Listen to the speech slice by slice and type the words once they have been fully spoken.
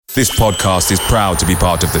This podcast is proud to be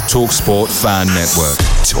part of the TalkSport Fan Network.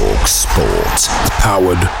 TalkSport.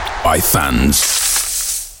 Powered by fans.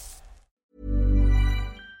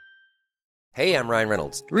 Hey, I'm Ryan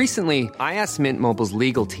Reynolds. Recently, I asked Mint Mobile's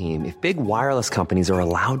legal team if big wireless companies are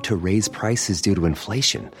allowed to raise prices due to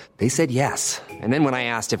inflation. They said yes. And then when I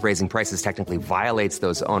asked if raising prices technically violates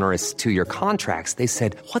those onerous two-year contracts, they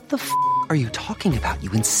said, "What the f*** are you talking about,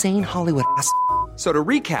 you insane Hollywood ass?" So to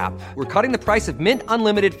recap, we're cutting the price of Mint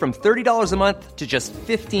Unlimited from $30 a month to just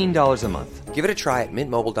 $15 a month. Give it a try at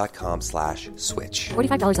mintmobile.com/switch.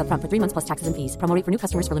 $45 up front for 3 months plus taxes and fees. Promo rate for new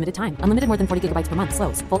customers for limited time. Unlimited more than 40 gigabytes per month.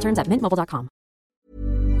 Slows full terms at mintmobile.com.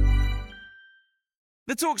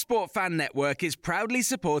 The TalkSport Fan Network is proudly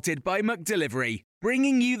supported by McDelivery,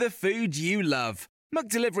 bringing you the food you love.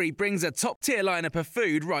 McDelivery brings a top-tier lineup of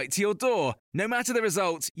food right to your door. No matter the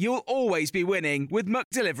result, you'll always be winning with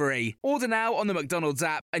McDelivery. Order now on the McDonald's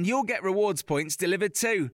app and you'll get rewards points delivered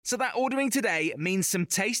too. So that ordering today means some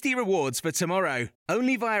tasty rewards for tomorrow.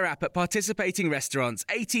 Only via app at participating restaurants.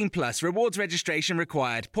 18 plus. Rewards registration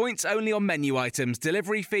required. Points only on menu items.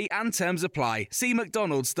 Delivery fee and terms apply. See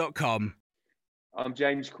mcdonalds.com. I'm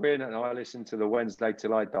James Quinn and I listen to the Wednesday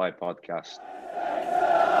Till I Die podcast.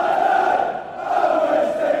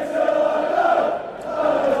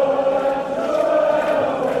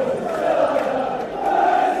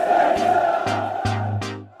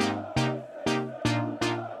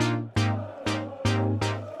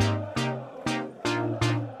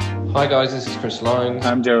 Hi guys, this is Chris Lyons.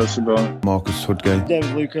 I'm Gerald Sabone. Marcus Hudgate.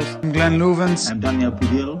 David Lucas. I'm Glenn Louvens. I'm Daniel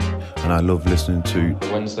Pudil. And I love listening to the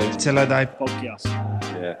Wednesday Till I Die podcast.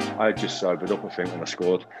 Yeah, I just sobered up, I think, when I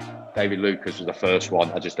scored. David Lucas was the first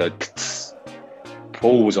one. I just heard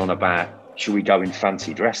Paul was on about, should we go in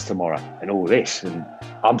fancy dress tomorrow and all this? And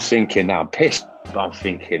I'm thinking, now I'm pissed, but I'm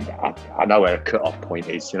thinking, I know where a cut-off point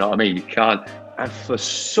is, you know what I mean? You can't. And for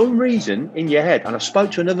some reason in your head, and I spoke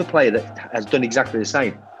to another player that has done exactly the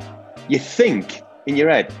same, you think in your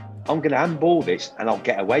head, I'm going to handball this and I'll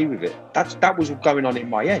get away with it. That was going on in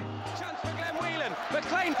my head. Chance for Glenn Whelan.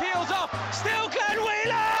 McLean peels off. Still Glenn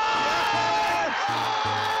Whelan!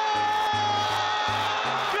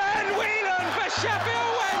 Glenn Whelan for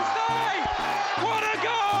Sheffield Wednesday! What a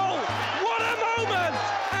goal! What a moment!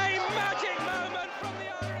 A magic moment from the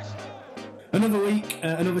Irish Storm. Another week,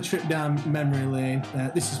 another trip down memory lane.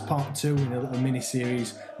 This is part 2 in a little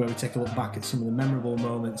mini-series where we take a look back at some of the memorable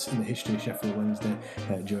moments in the history of Sheffield Wednesday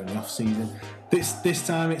during the off-season. This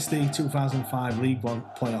time it's the 2005 League One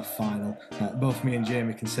playoff final. Both me and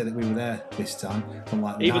Jamie can say that we were there this time.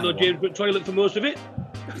 Even though James went toilet for most of it?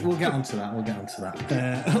 We'll get onto that.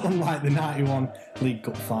 Unlike the 91 League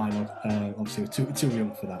Cup final, obviously we're too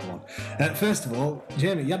young for that one. First of all,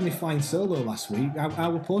 Jamie, you had me flying solo last week. How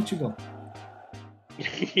were Portugal?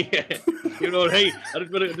 Yeah, you know, hey, I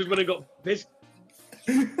just when I got pissed.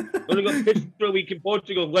 When I got pissed for a week in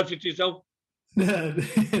Portugal, left it to yourself.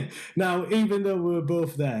 Now, even though we were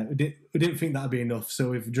both there, we didn't think that'd be enough, so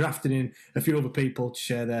we've drafted in a few other people to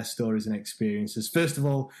share their stories and experiences. First of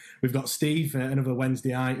all, we've got Steve, another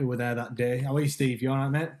Wednesdayite who were there that day. How are you, Steve? You all right,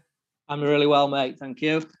 mate? I'm really well, mate. Thank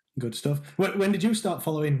you. Good stuff. When did you start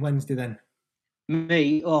following Wednesday then?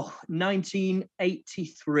 Me?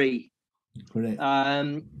 1983. Great.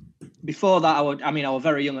 Before that, I was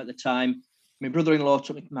very young at the time. My brother-in-law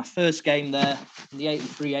took me to my first game there in the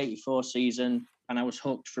 83-84 season, and I was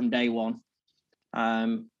hooked from day one.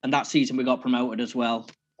 And that season we got promoted as well.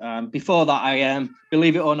 Before that, I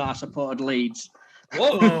believe it or not, I supported Leeds.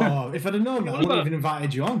 Oh, if I'd have known that, I wouldn't have even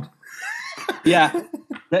invited you on. Yeah.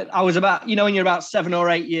 I was about, when you're about 7 or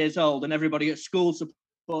 8 years old and everybody at school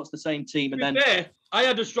supports the same team. And then I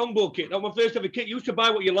had a Strongbow kit. That was my first ever kit. You used to buy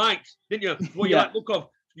what you liked, didn't you? What you liked, look of.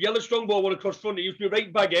 Yellow Strongbow one across front. It used to be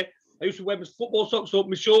right baggy. I used to wear my football socks up,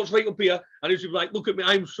 my shorts right up here, and I used to be like, look at me,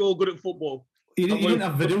 I'm so good at football. You didn't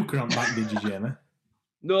have Viduka on back, did you, Jamie?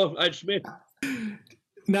 No, I had Smith.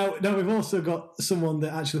 Now we've also got someone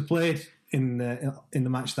that actually played in the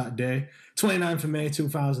match that day. 29th of May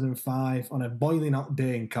 2005, on a boiling hot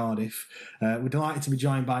day in Cardiff. We're delighted to be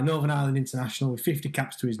joined by Northern Ireland international with 50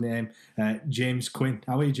 caps to his name, James Quinn.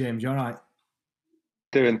 How are you, James? You all right?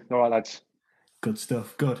 Doing all right, lads. Good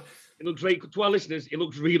stuff. Good. It looks very to our listeners. It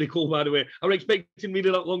looks really cool, by the way. I was expecting me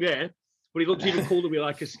to look long hair, but he looks even cooler to me,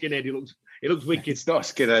 like a skinhead. It looks wicked. It's not a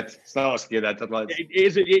skinhead. It's not a skinhead. It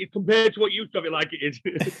is. Compared to what you used to have it like it is.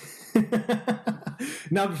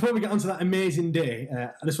 Now, before we get onto that amazing day,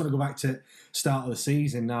 I just want to go back to start of the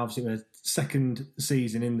season. Now, obviously, we're second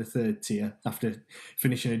season in the third tier after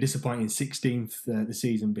finishing a disappointing 16th the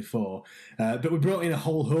season before. But we brought in a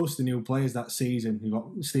whole host of new players that season. We got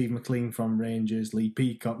Steve McLean from Rangers, Lee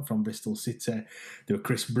Peacock from Bristol City. There were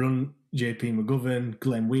Chris Brunt, JP McGovern,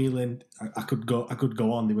 Glenn Whelan. I could go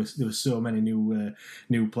on. There were so many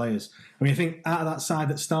new players. I mean, I think out of that side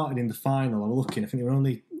that started in the final, I was looking. I think there were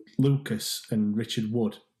only Lucas and Richard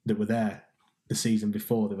Wood that were there the season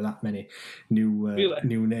before. There were that many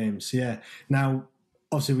new names. Yeah. Now,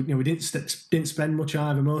 obviously, we didn't spend much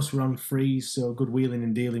either. Most were on freeze, so good wheeling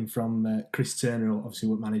and dealing from Chris Turner, obviously,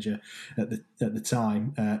 was manager at the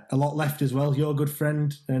time. A lot left as well. Your good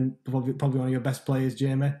friend and probably one of your best players,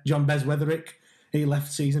 Jamie, John Beswetherick. He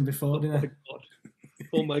left season before, didn't he?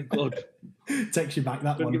 Oh my God! Takes you back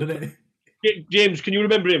that one, doesn't it? James, can you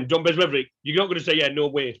remember him, John Beswetherick? You're not going to say, yeah, no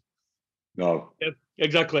way. No. Yeah,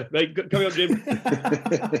 exactly. Right, carry on, James.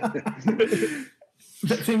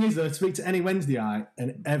 The thing is, though, to speak to any Wednesdayite,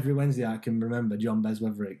 and every Wednesdayite can remember John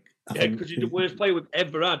Beswetherick. Yeah, because he's the worst player we've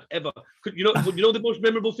ever had, ever. You know the most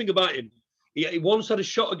memorable thing about him? He once had a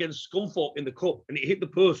shot against Scunthorpe in the cup, and it hit the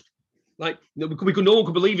post. Like, no one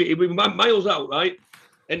could believe it. It was miles out, right?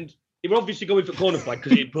 And he was obviously going for corner flag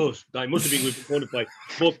because he hit post. Like, he must have been going for corner flag.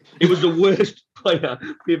 But it was the worst player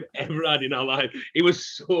we've ever had in our life. It was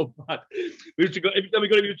so bad. We used to go, every time we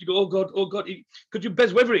got him, we used to go, oh God. Could you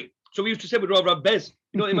Beswetherick? So we used to say we'd rather have Bez.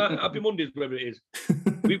 You know him at Happy Mondays, whatever it is.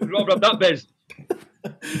 We'd rather have that Bez.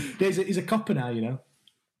 He's a copper now, you know.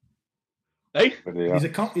 Hey?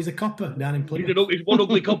 He's a copper down in Plymouth. He's one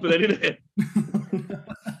ugly copper then, isn't it?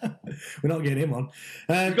 We're not getting him on.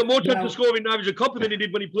 He's got more chance of scoring now as a copper than he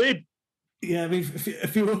did when he played. Yeah, I mean, a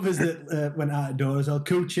few others that went out of doors.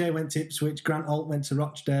 Kuche went to Ipswich, Grant Holt went to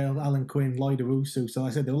Rochdale, Alan Quinn, Lloyd Owusu. So like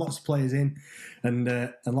I said there were lots of players in, and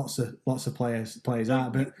lots of players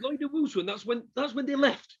out. But Lloyd Owusu, and that's when they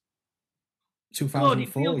left. 2004.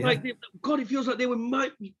 It feels like they were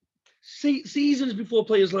seasons before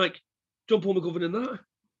players like John Paul McGovern and that.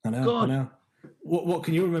 I know. What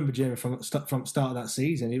can you remember, Jamie, from start of that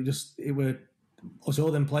season? It were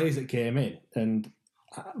all them players that came in, and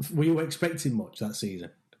were you expecting much that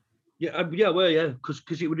season? Yeah, because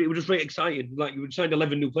it was just very exciting. Like, you would signed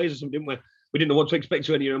 11 new players or something, didn't we? We didn't know what to expect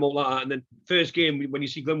to any of them all like that. And then first game, when you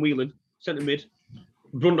see Glenn Whelan, centre mid,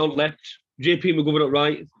 Brunt on left, JP McGovern up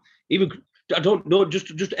right, even I don't know,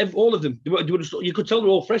 just all of them. You could tell they're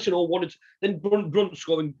all fresh and all wanted. Then Brunt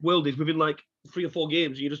scoring worldies within like 3 or 4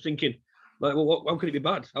 games. And you're just thinking, like, well, how can it be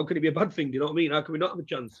bad? How can it be a bad thing? Do you know what I mean? How can we not have a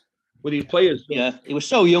chance with these players? Yeah, he was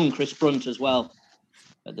so young, Chris Brunt, as well,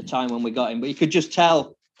 at the time when we got him. But you could just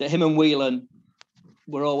tell that him and Whelan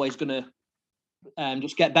were always going to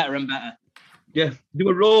just get better and better. Yeah, they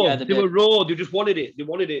were raw. Yeah, they were raw. They just wanted it. They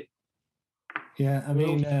wanted it. Yeah, I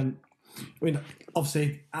mean,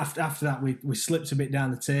 obviously after that we slipped a bit down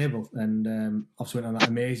the table, and obviously went on that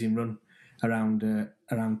amazing run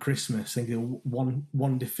around Christmas. I think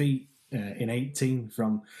one defeat in 18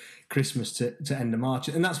 from Christmas to end of March,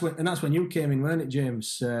 and that's when you came in, weren't it,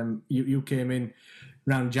 James? You came in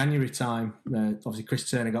around January time. Obviously, Chris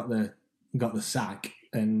Turner got the sack,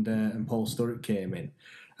 and Paul Sturrock came in.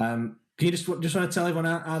 Can you just want to tell everyone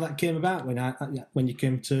how that came about when you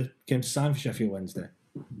came to sign for Sheffield Wednesday?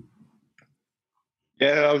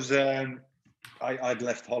 Yeah, I was. I'd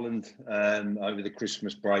left Holland over the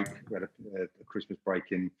Christmas break. We had a Christmas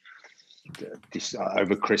break in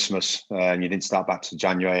over Christmas, and you didn't start back to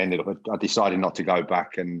January. I decided not to go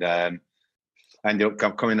back, and ended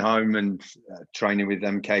up coming home and training with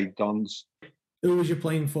MK Dons. Who was you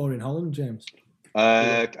playing for in Holland, James?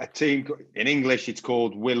 A team in English, it's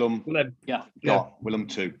called Willem. Yeah. Willem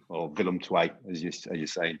 2 or Willem 2, as you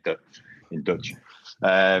say in Dutch.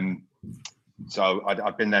 So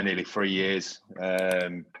I've been there nearly 3 years.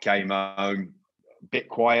 Came home, a bit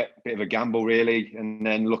quiet, bit of a gamble really, and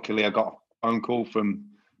then luckily I got a phone call from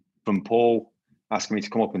Paul asking me to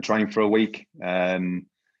come up and train for a week,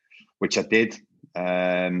 which I did.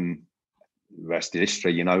 The rest of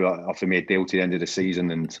history, offered me a deal to the end of the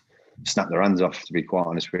season and snapped their hands off, to be quite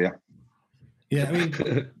honest with you. Yeah, I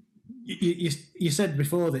mean, you said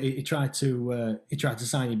before that he tried to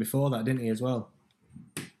sign you before that, didn't he, as well?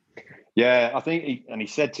 Yeah, I think he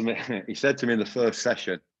said to me in the first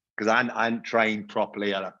session, because I hadn't trained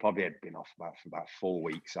properly. I probably had been off for about 4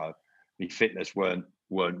 weeks, so my fitness weren't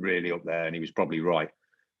really up there, and he was probably right.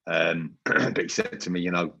 But he said to me,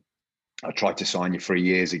 I tried to sign you 3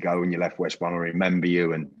 years ago when you left West Brom. I remember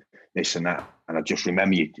you and this and that, and I just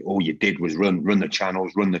remember you. All you did was run the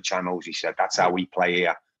channels. He said that's how we play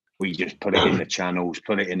here. We just put it in the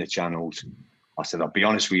channels. I said, I'll be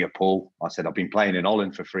honest with you, Paul. I said, I've been playing in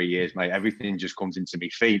Holland for 3 years, mate. Everything just comes into me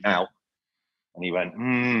feet now. And he went,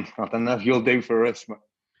 I don't know if you'll do for us.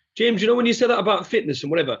 James, you know when you say that about fitness and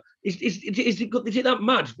whatever, is it that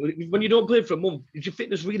mad? When you don't play for a month, is your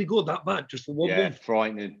fitness really good that bad just for 1 month? Yeah,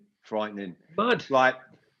 frightening. Mad. Like,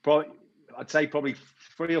 I'd say probably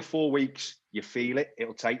 3 or 4 weeks, you feel it.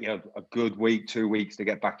 It'll take you a good week, 2 weeks to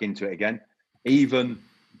get back into it again. Even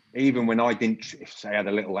when I didn't, say I had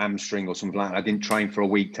a little hamstring or something like that, I didn't train for a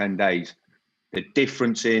week, 10 days. The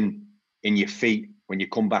difference in your feet when you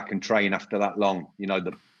come back and train after that long, you know,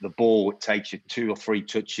 the ball, it takes you 2 or 3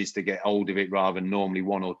 touches to get hold of it rather than normally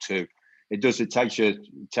 1 or 2. It takes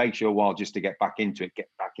you a while just to get back into it, get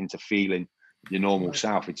back into feeling your normal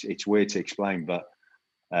self. It's weird to explain, but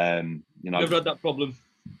you know, Never had that problem.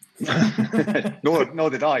 nor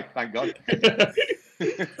did I, thank God.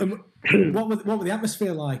 What were the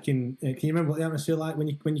atmosphere like can you remember what the atmosphere like when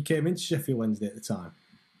you came into Sheffield Wednesday at the time?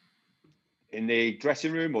 In the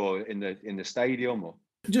dressing room or in the stadium, or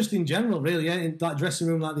just in general, really? Yeah, in that dressing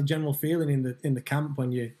room, like the general feeling in the camp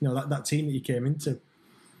when you know that team that you came into.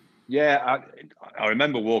 Yeah, I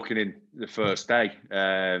remember walking in the first day,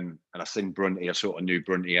 and I seen Brunty. I sort of knew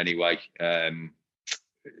Brunty anyway,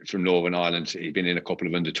 from Northern Ireland. He'd been in a couple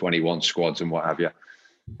of under-21 squads and what have you.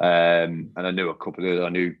 And I knew I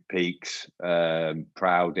knew Peaks,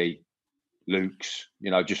 Proudy, Luke's,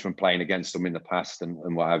 you know, just from playing against them in the past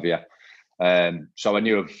and what have you. So I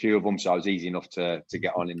knew a few of them, so I was easy enough to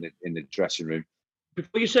get on in the dressing room.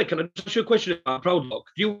 Before you say, can I ask you a question about Proudlock?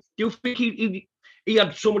 Do you think he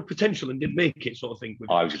had so much potential and didn't make it, sort of thing?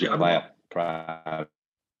 I was a good player. Proud.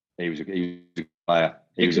 He was a good player.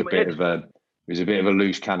 He was a bit of a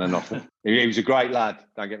loose cannon off. He was a great lad.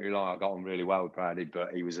 Don't get me wrong. I got on really well with Proudy,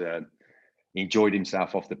 but he enjoyed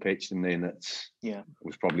himself off the pitch, and then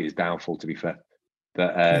was probably his downfall, to be fair.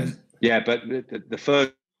 But but the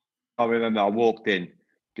first. I remember I walked in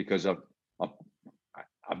because I've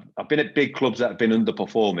been at big clubs that have been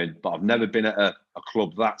underperforming, but I've never been at a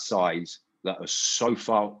club that size that are so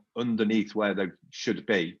far underneath where they should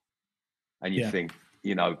be. And you think,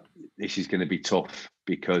 you know, this is going to be tough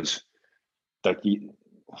because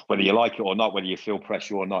whether you like it or not, whether you feel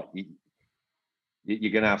pressure or not,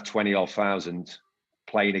 you're going to have 20,000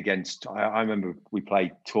 playing against. I remember we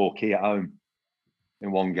played Torquay at home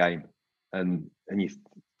in one game, and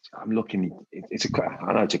I'm looking.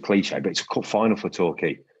 I know it's a cliche, but it's a cup final for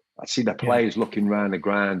Torquay. I see the players looking around the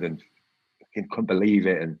ground and couldn't believe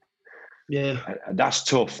it, and that's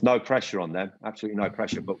tough. No pressure on them, absolutely no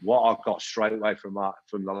pressure. But what I got straight away from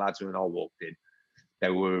the lads when I walked in, they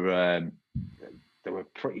were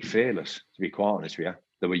pretty fearless. To be quite honest with you,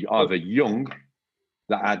 they were either young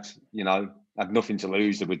that had nothing to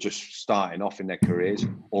lose. They were just starting off in their careers,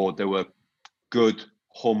 or they were good,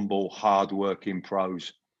 humble, hard-working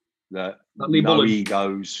pros. That no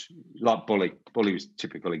egos, like Bully. Bully was a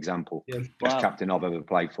typical example. Best captain I've ever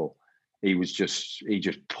played for. He just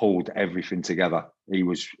pulled everything together. He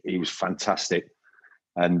was fantastic,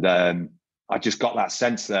 and I just got that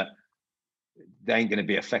sense that they ain't going to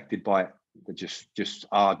be affected by it. They're just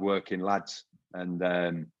hard-working lads, and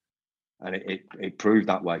it proved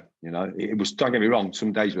that way. You know, it was. Don't get me wrong.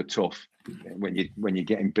 Some days were tough when you're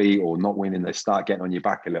getting beat or not winning. They start getting on your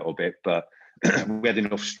back a little bit, but we had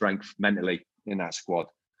enough strength mentally in that squad,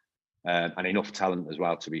 and enough talent as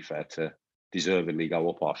well, to be fair, to deservedly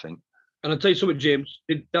go up, I think. And I'll tell you something, James.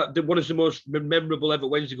 One of the most memorable ever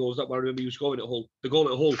Wednesday goals. That one I remember you scoring at Hull. The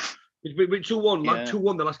goal at Hull. It's been 2-1, like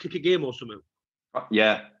 2-1, the last kick of game or something.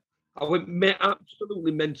 Yeah. I went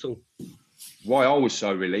absolutely mental. Why I was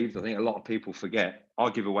so relieved, I think a lot of people forget,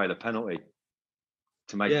 I give away the penalty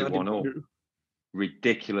to make it 1-1.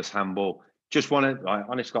 Ridiculous handball. Just wanted,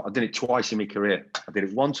 honestly, I did it twice in my career. I did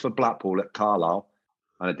it once for Blackpool at Carlisle,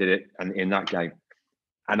 and I did it in that game.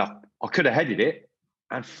 And I could have headed it,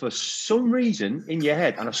 and for some reason in your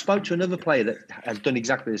head, and I spoke to another player that has done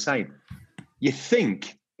exactly the same, you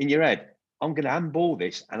think in your head, I'm going to handball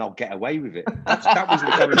this and I'll get away with it. That was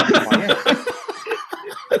what going on in my head.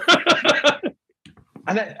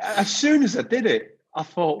 And as soon as I did it, I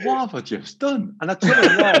thought, what have I just done? And I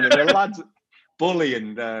turned around and the lads, Bully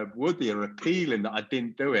and Woody, are appealing that I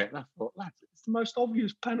didn't do it. And I thought, lads, it's the most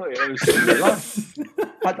obvious penalty I've ever seen in my life.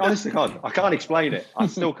 Honestly, I can't explain it. I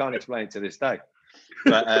still can't explain it to this day.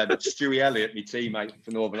 But Stewie Elliott, my teammate for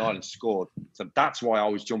Northern Ireland, scored. So that's why I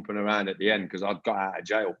was jumping around at the end, because I'd got out of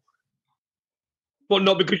jail. But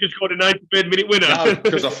not because you scored a 93rd minute winner. No,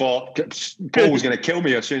 because I thought Paul was going to kill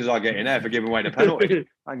me as soon as I get in there for giving away the penalty.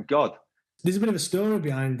 Thank God. There's a bit of a story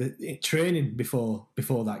behind the training before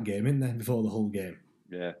that game, isn't there? Before the whole game.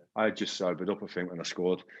 Yeah, I had just sobered up, I think, when I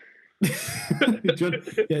scored. Do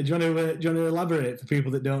you want to elaborate for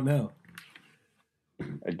people that don't know?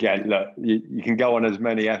 Again, look, you can go on as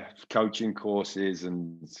many coaching courses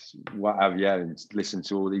and what have you, and listen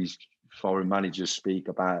to all these foreign managers speak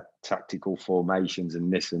about tactical formations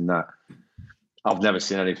and this and that. I've never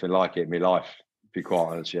seen anything like it in my life, to be quite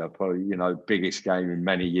honest. Yeah, probably, biggest game in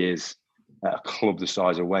many years at a club the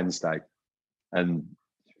size of Wednesday. And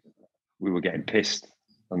we were getting pissed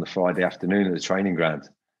on the Friday afternoon at the training ground.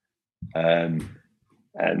 And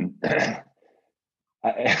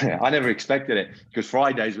I never expected it, because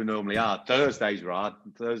Fridays were normally hard. Thursdays were hard.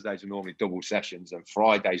 Thursdays were normally double sessions, and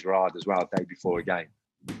Fridays were hard as well, day before a game.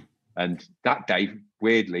 And that day,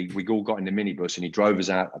 weirdly, we all got in the minibus and he drove us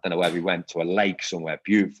out. I don't know where we went, to a lake somewhere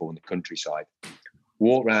beautiful in the countryside.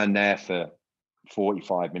 Walked around there for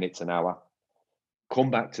 45 minutes, an hour. Come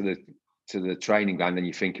back to the training ground, and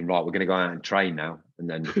you're thinking, right, we're going to go out and train now. And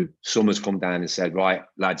then Summers come down and said, right,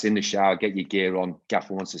 lads, in the shower, get your gear on.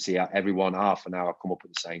 Gaffer wants to see everyone half an hour come up at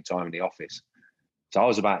the same time in the office. So I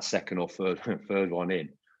was about second or third one in.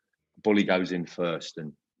 Bully goes in first,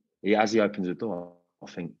 and as he opens the door, I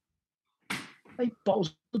think, hey,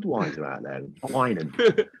 bottles of Budweiser out there, wine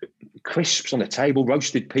and crisps on the table,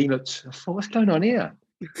 roasted peanuts. I thought, what's going on here?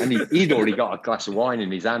 And he'd already got a glass of wine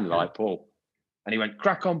in his hand, like Paul. And he went,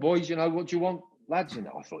 crack on, boys, what do you want, lads? And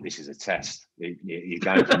I thought, this is a test. You're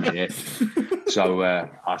going from here. So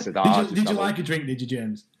I said, did you like a drink, did you,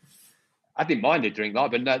 James? I didn't mind a drink, like,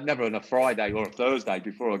 but never on a Friday or a Thursday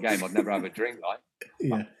before a game. I'd never have a drink,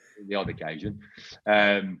 like, the odd occasion.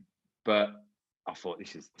 But I thought,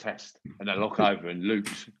 this is a test. And I look over, and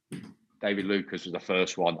David Lucas was the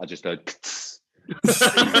first one. I just heard, he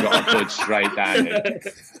got a blood straight down.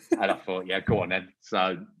 And I thought, yeah, go on then.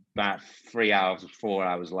 So about 4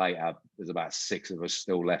 hours later, there's about 6 of us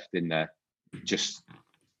still left in there, just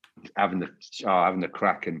having the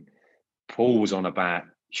crack. And Paul was on about,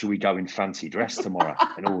 should we go in fancy dress tomorrow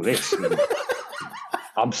and all this? And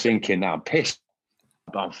I'm thinking, now I'm pissed.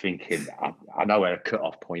 But I'm thinking, I know where a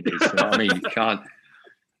cut-off point is. You know what I mean? You can't.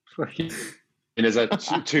 There's a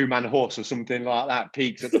two-man horse or something like that,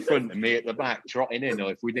 peaks at the front and me at the back, trotting in.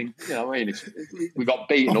 Or if we didn't, you know what I mean? We got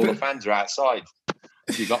beaten, all the fans are outside.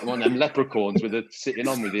 You got one of them leprechauns sitting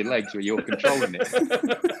on with your legs where you're controlling it. I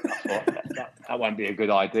thought, that won't be a good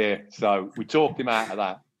idea. So we talked him out of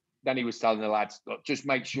that. Then he was telling the lads, look, just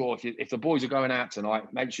make sure if the boys are going out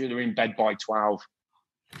tonight, make sure they're in bed by 12.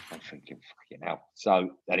 I'm thinking, fucking hell.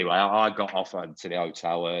 So anyway, I got off to the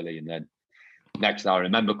hotel early, and then next day I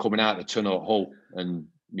remember coming out the tunnel at Hull, and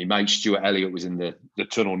my mate Stuart Elliott was in the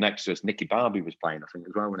tunnel next to us. Nicky Barbie was playing, I think,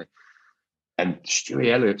 as well, wasn't he? And Stuart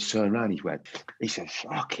Elliott turned around, he said,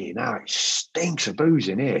 fucking hell, it stinks of booze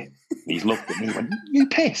in here. He's looked at me and went, you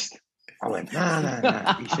pissed? I went,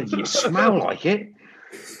 no. He said, you smell like it.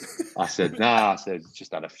 I said, nah. I said,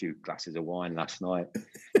 just had a few glasses of wine last night.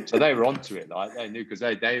 So they were onto it, like they knew, because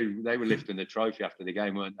they were lifting the trophy after the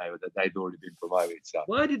game, weren't they? They'd already been promoted. So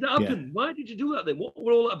why did that happen? Yeah. Why did you do that then? What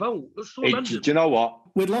were all that about? So do you know what?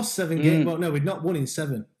 We'd lost 7 games. Well, no, we'd not won in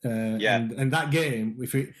 7. And that game,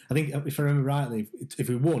 if I remember rightly, if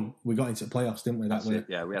we won, we got into the playoffs, didn't we?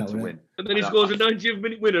 We had to win. And then he scores a 90th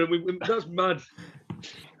minute winner, and that's mad.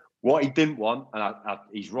 What he didn't want, and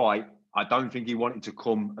he's right. I don't think he wanted to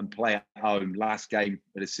come and play at home last game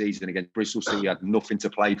of the season against Bristol City. He had nothing to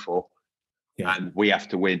play for, and we have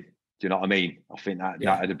to win. Do you know what I mean? I think that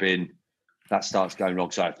would have been, that starts going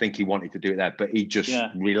wrong. So I think he wanted to do it there, but he just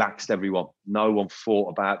relaxed everyone. No one thought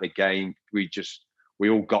about the game. We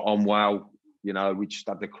all got on well. We just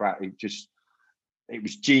had the crack. It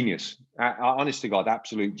was genius. Honest to God,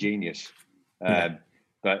 absolute genius.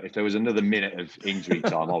 But if there was another minute of injury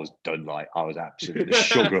time, I was done. Like, I was absolutely,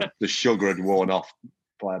 the sugar had worn off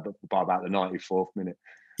by about the 94th minute.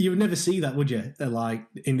 You would never see that, would you? Like,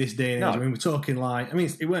 in this day and age. No. I mean, we're talking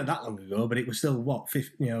it weren't that long ago, but it was still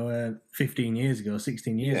 15 years ago,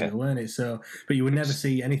 16 years ago, weren't it? So, but you would never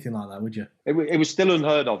see anything like that, would you? It was still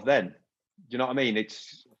unheard of then. Do you know what I mean?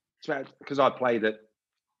 It's because I played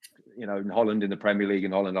in Holland, in the Premier League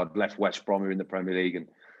in Holland. I'd left West Brom in the Premier League, and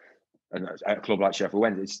at a club like Sheffield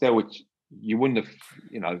Wednesday, it's still, you wouldn't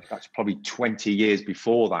have, that's probably 20 years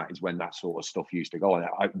before that is when that sort of stuff used to go on.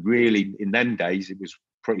 Really, in them days, it was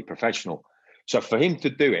pretty professional. So for him to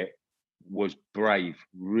do it was brave,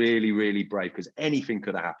 really, really brave, because anything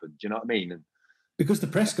could have happened. Do you know what I mean? And because the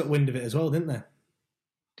press got wind of it as well, didn't they?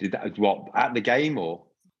 Did that, what, at the game or?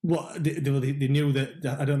 Well, they knew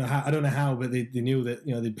that. I don't know how, but they knew that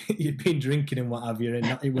you'd been drinking and what have you,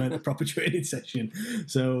 and it weren't a proper training session.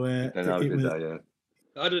 So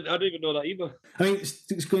I don't even know that either. I mean,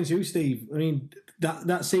 it's going to you, Steve. I mean,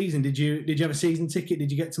 that season, did you have a season ticket?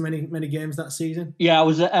 Did you get to many games that season? Yeah, I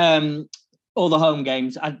was at all the home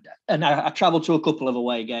games. I travelled to a couple of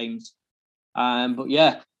away games. But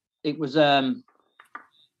yeah, it was.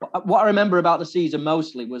 What I remember about the season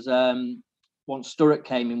mostly was once Sturrock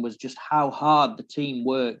came in was just how hard the team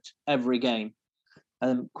worked every game.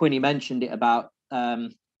 Quinn, mentioned it about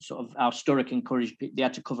sort of how Sturrock encouraged they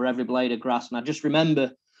had to cover every blade of grass, and I just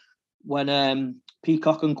remember when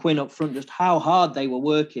Peacock and Quinn up front, just how hard they were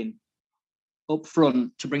working up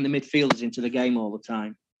front to bring the midfielders into the game all the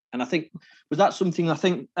time. And I think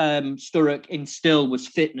Sturrock instilled was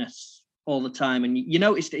fitness all the time, and you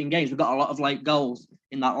noticed it in games. We've got a lot of late goals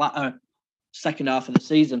in that latter second half of the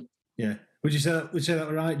season. Yeah. Would you say that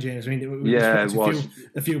were right, James? I mean, it was.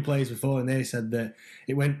 A few players before, and they said that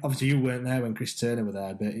it went. Obviously, you weren't there when Chris Turner were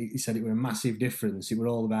there, but he said it was a massive difference. It were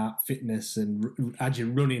all about fitness and actually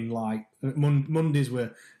running. Like Mondays were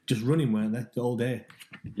just running, weren't they, all day?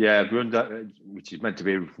 Yeah, which is meant to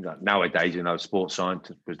be nowadays. Sports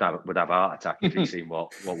scientists would have a heart attack if you'd seen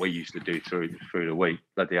what we used to do through the week.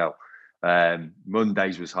 Bloody hell.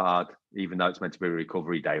 Mondays was hard, even though it's meant to be a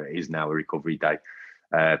recovery day. It is now a recovery day.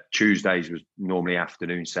 Tuesdays was normally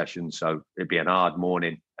afternoon sessions, so it'd be an hard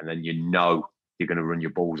morning, and then you're going to run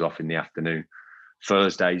your balls off in the afternoon.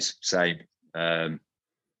 Thursdays, same, and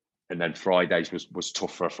then Fridays was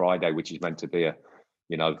tough for a Friday, which is meant to be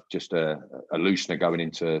just a loosener going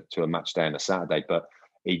into a match day on a Saturday. But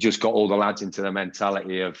he just got all the lads into the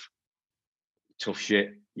mentality of tough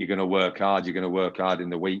shit. You're going to work hard. You're going to work hard in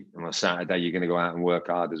the week. On a Saturday, you're going to go out and work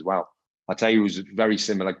hard as well. I tell you, it was very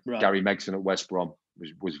similar. Right. Gary Megson at West Brom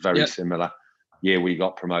was very similar. Yeah, we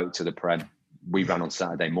got promoted to the Prem. We ran on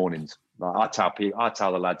Saturday mornings. I tell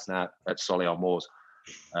the lads now at Solihull Moors,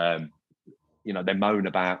 they moan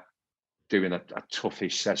about doing a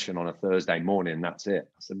toughish session on a Thursday morning, and that's it.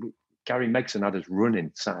 I said, Gary Megson had us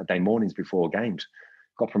running Saturday mornings before games.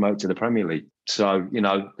 Got promoted to the Premier League. So,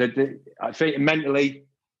 I think mentally,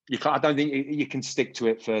 I don't think you can stick to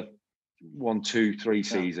it for 1, 2, 3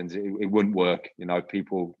 seasons. It wouldn't work.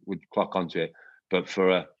 People would clock onto it. But for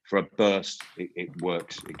a burst, it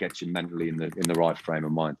works. It gets you mentally in the right frame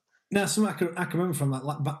of mind. Now, something I can remember from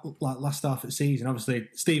like last half of the season. Obviously,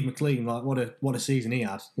 Steve McLean, like what a season he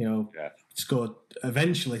had.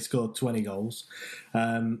 Eventually scored 20 goals,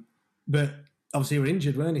 but obviously he were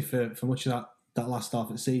injured, weren't he, for much of that last half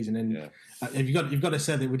of the season? And you've got to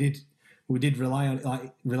say that we did rely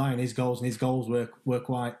on his goals, and his goals were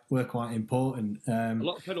quite important. A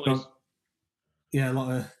lot of penalties. A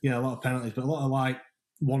lot of penalties, but a lot of like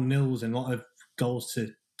 1-0s and a lot of goals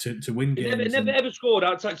to win games. He never ever scored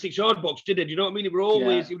outside 6-yard box, did he? You know what I mean?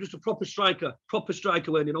 He was just a proper striker,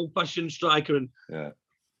 when an old-fashioned striker. And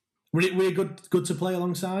were he good to play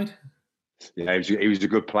alongside? Yeah, he was a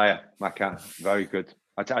good player, Macca. Very good.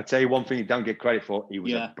 I tell you one thing you don't get credit for. He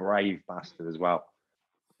was a brave bastard as well.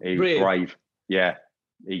 He was brave. Yeah,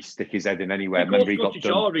 he stick his head in anywhere. Remember, he got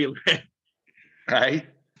done. Hey.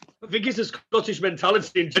 I think it's a Scottish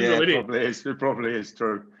mentality in general, isn't it? It probably is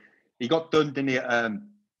true. He got done, didn't he?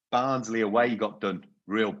 Barnsley away, he got done.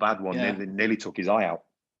 Real bad one. Yeah. Nearly took his eye out.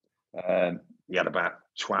 He had about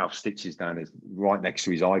 12 stitches down right next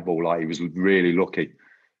to his eyeball. Like, he was really lucky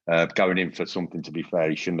going in for something, to be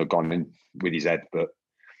fair. He shouldn't have gone in with his head, but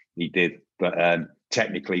he did. But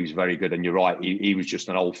technically, he was very good. And you're right, he was just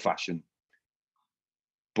an old-fashioned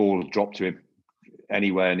ball dropped to him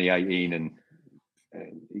anywhere in the 18 and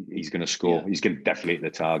he's going to score. Yeah. He's going to definitely hit the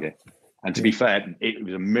target. And to be fair, it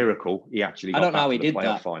was a miracle. He actually got back to the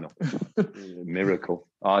playoff final. It was a miracle.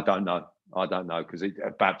 I don't know because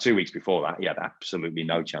about 2 weeks before that, he had absolutely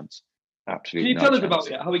no chance. Absolutely. Can you tell us about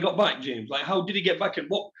it, how he got back, James? Like, how did he get back? And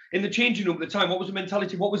what in the changing room at the time? What was the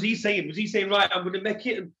mentality? What was he saying? Was he saying, "Right, I'm going to make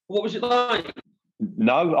it"? And what was it like?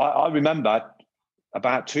 No, I remember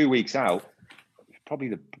about 2 weeks out, probably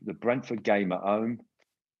the Brentford game at home,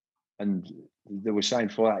 and they were saying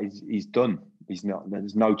for that he's done. He's not.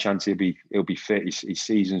 There's no chance he'll be fit. His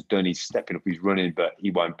season's done. He's stepping up. He's running, but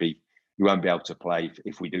he won't be able to play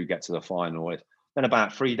if we do get to the final. Then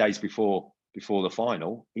about 3 days before the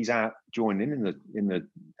final, he's out joining in the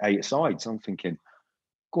 8 sides. I'm thinking,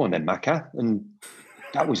 go on then, Macca, and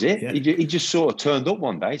that was it. Yeah. He just sort of turned up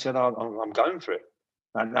one day, said, "I'm going for it,"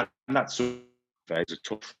 and that's he was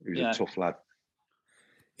a tough lad.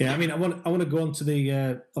 Yeah, I mean, I want to go on to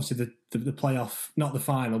the obviously the playoff, not the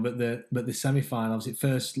final, but the semi-final.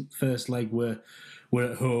 Obviously, first leg we're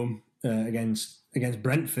at home against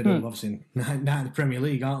Brentford. Obviously, now in the Premier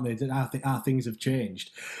League, aren't they? Our things have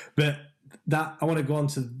changed, but that I want to go on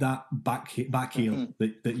to that back heel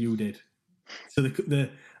that you did. So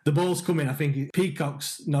the ball's coming. I think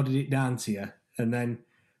Peacock's nodded it down to you, and then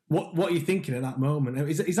what are you thinking at that moment?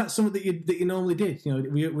 Is that something that you normally did? You know,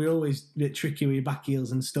 we always a bit tricky with your back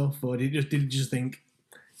heels and stuff, or did you just think,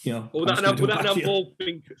 you know, that an ball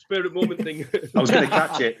thing, spirit moment thing? I was going to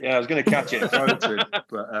catch it. Yeah, I was going to catch it and throw it to him,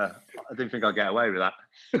 but I didn't think I'd get away with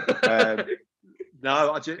that.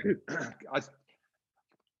 No,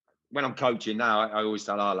 when I'm coaching now, I always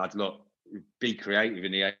tell our lads, look, be creative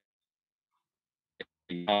in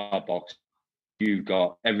the box. You've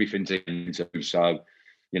got everything to do. So,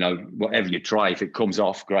 you know, whatever you try, if it comes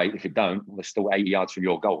off, great. If it don't, we're still 80 yards from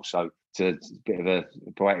your goal. So it's a bit of a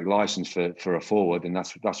poetic license for a forward, and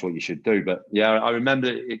that's what you should do. But yeah, I remember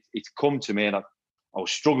it's come to me, and I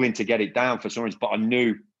was struggling to get it down for some reason, but I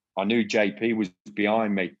knew JP was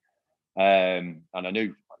behind me, and I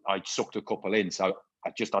knew I sucked a couple in, so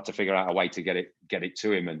I just had to figure out a way to get it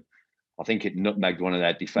to him, and I think it nutmegged one of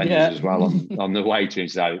their defenders as well on the way to him.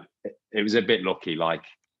 So it was a bit lucky, like.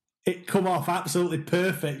 It come off absolutely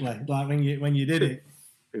perfectly, like when you did it.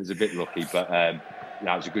 It was a bit lucky, but it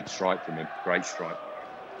was a good strike from him. Great strike.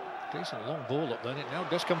 Decent long ball up then. It now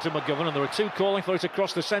does come to McGovern, and there are two calling for it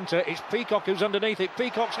across the centre. It's Peacock who's underneath it.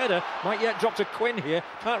 Peacock's header might yet drop to Quinn here.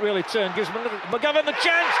 Can't really turn. Gives McGovern the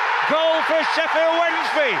chance. Goal for Sheffield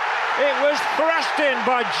Wednesday. It was thrashed in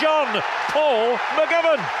by John Paul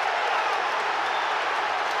McGovern.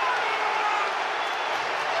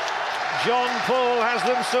 John Paul has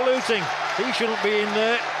them saluting. He shouldn't be in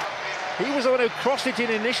there. He was the one who crossed it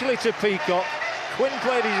in initially to Peacock. Quinn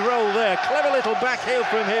played his role there. Clever little back heel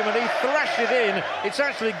from him, and he thrashed it in. It's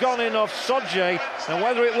actually gone in off Sodje, and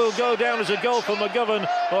whether it will go down as a goal for McGovern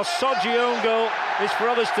or Sodje own goal is for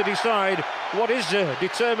others to decide. What is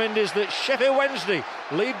determined is that Sheffield Wednesday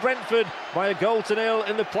lead Brentford by a 1-0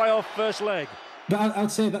 in the playoff first leg. But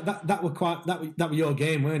I'd say that were your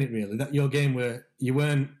game, weren't it? Really, that your game where you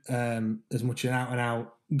weren't as much an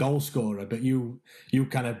out goal scorer, but you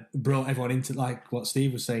kind of brought everyone into, like what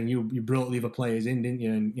Steve was saying. You brought the other players in, didn't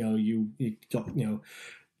you? And you got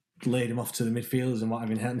laid them off to the midfielders and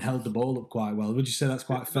whatever, and held the ball up quite well. Would you say that's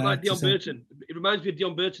quite fair? Like Dion Burton, it reminds me of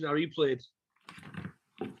Dion Burton how he played.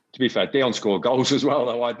 To be fair, Dion scored goals as well,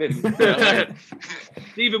 though I didn't.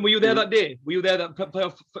 Stephen, were you there that day? Were you there that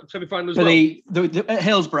playoff semi-final as well? At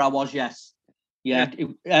Hillsborough, I was, yes. Yeah.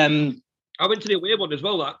 I went to the away one as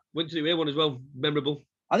well. Memorable.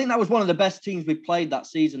 I think that was one of the best teams we played that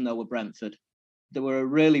season, though, with Brentford. They were a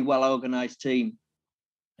really well-organised team,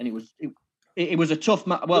 and it was a tough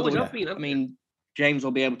match. Well, I mean, James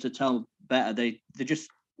will be able to tell better. They just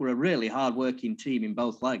were a really hard-working team in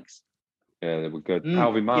both legs. Yeah, they were good.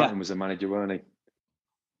 Alvin Martin was the manager, weren't he?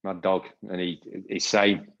 Mad dog, and he's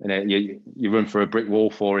same. And you run for a brick wall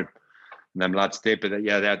for him, and them lads did. But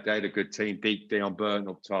yeah, they had a good team. Dion Burton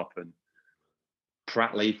up top, and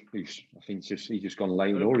Prattley, who's I think he's just gone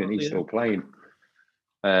late in Orient. He's still playing.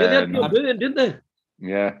 They had Dion Burton, didn't they?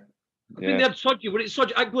 Yeah. I think they had Sodje. Was it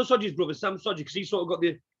Sodje? Akbar Sodje's brother, Sam Sodje, because he sort of got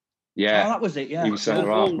the. Yeah, that was it. Yeah, he was centre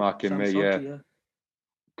half marking me. Sodje, yeah.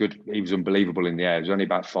 Good. He was unbelievable in the air. He was only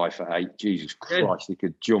about 5'8". Jesus Christ, he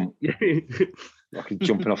could jump. Like he's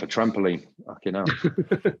jumping off a trampoline. Fucking hell.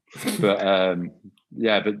 But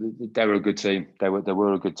they were a good team. They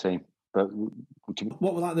were a good team. But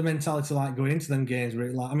what was like the mentality like going into them games?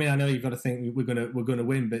 Where I mean, I know you've got to think we're gonna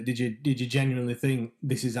win, but did you genuinely think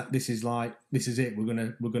this is it? We're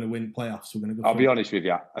gonna win playoffs. We're gonna go. I'll be honest with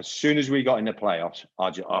you. As soon as we got in the playoffs,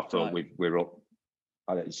 I thought we're up.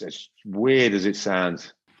 It's as weird as it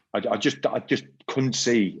sounds. I just couldn't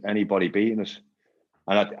see anybody beating us,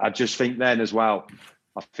 and I just think then as well.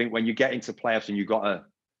 I think when you get into playoffs and you got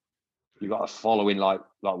a following like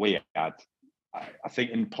we had. I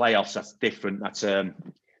think in playoffs that's different. That's the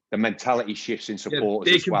mentality shifts in supporters.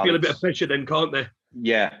 They can feel a bit of pressure then, can't they?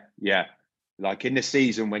 Yeah. Like in the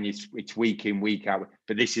season when it's week in, week out,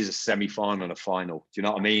 but this is a semi-final and a final. Do you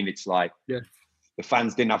know what I mean? It's like the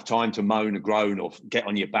fans didn't have time to moan or groan or get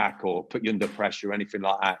on your back or put you under pressure or anything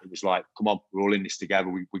like that. It was like, come on, we're all in this together.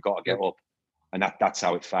 We got to get up, and that's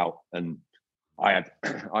how it felt. And I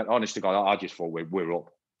honest to God, I just thought we're up.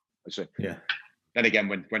 So, yeah. Then again,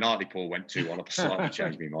 when Hartlepool went 2-1, I slightly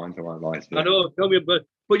changed my mind. I won't lie. I know, tell me, but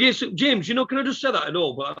yes, James, can I just say that? I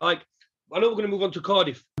know, but I know we're going to move on to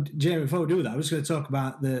Cardiff. Jamie, before we do that, I was going to talk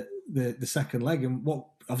about the second leg and what.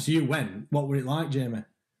 Obviously, you went. What were it like, Jamie?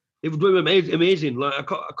 It was amazing. Like,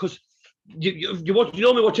 because you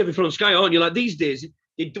normally watch everything on Sky, aren't you? Like these days,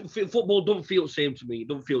 football don't feel the same to me. It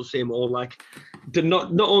don't feel the same at all. Like,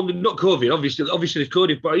 not COVID, obviously there's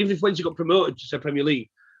Cardiff, but even if Wednesday got promoted to the Premier League.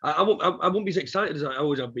 I won't be as excited as I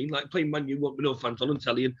always have been. Like playing Man U, with no fans on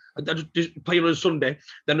telly, and I just playing on a Sunday,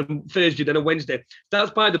 then a Thursday, then a Wednesday.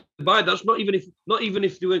 That's by the by. That's not even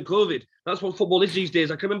if they weren't COVID. That's what football is these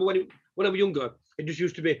days. I can remember when I was younger, it just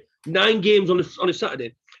used to be 9 games on a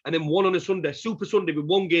Saturday and then 1 on a Sunday, Super Sunday with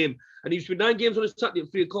 1 game. And it used to be 9 games on a Saturday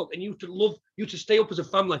at 3 o'clock. And you used to stay up as a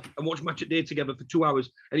family and watch Match at Day together for 2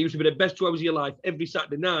 hours. And it used to be the best 2 hours of your life every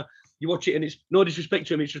Saturday. Now you watch it and it's no disrespect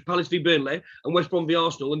to him. It's just Palace v Burnley and West Brom v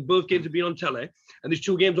Arsenal. And both games have been on telly. And there's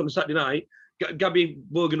 2 games on a Saturday night. Gabby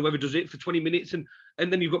Morgan, whoever does it, for 20 minutes. And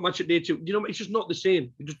then you've got Match at Day too. You know, it's just not the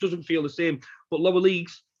same. It just doesn't feel the same. But lower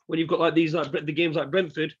leagues, when you've got like these, like the games like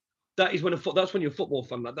Brentford, that is that's when you're a football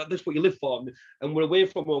fan. That's what you live for. And we're away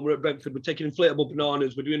from home. We're at Brentford. We're taking inflatable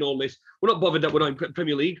bananas. We're doing all this. We're not bothered that we're not in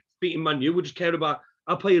Premier League beating Man U. We just care about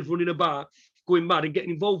our players running about, going mad, and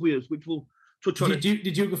getting involved with us, which will touch on it.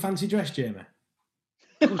 Did you go fancy dress, Jamie?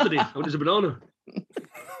 Of course I did. I was a banana.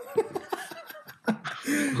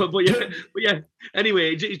 but yeah.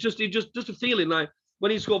 Anyway, it's just a feeling like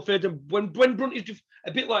when he scored third, and when Brunt is just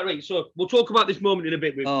a bit like right. So we'll talk about this moment in a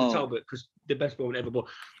bit with Talbot because the best moment ever. But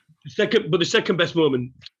the second best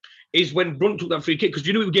moment is when Brunt took that free kick because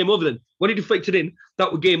you knew it was game over. Then when he deflected in,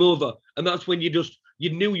 that was game over, and that's when you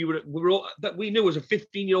knew we knew as a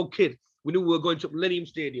 15-year-old kid. We knew we were going to Millennium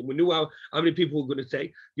Stadium. We knew how many people were going to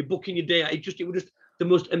take. You're booking your day out. It was just the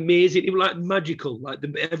most amazing. It was like magical. Like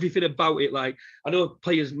everything about it. Like I know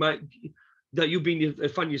players might. That you've been a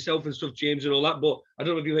fan yourself and stuff, James, and all that, but I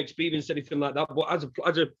don't know if you've experienced anything like that. But as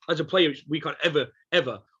a player, we can't ever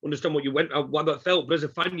understand what that felt. But as a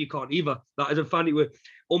fan, you can't either. That as a fan, it was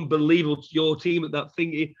unbelievable to your team at that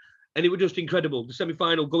thingy, and it was just incredible. The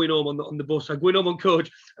semi-final, going home on the bus, I'm going home on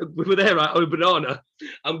coach. We were there, right, on a banana.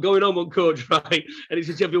 I'm going home on coach, right, and it's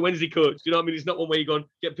a Sheffield Wednesday coach. Do you know what I mean? It's not one where you go and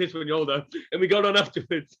get pissed when you're older. And we got on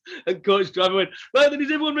afterwards, and coach driver went, right, then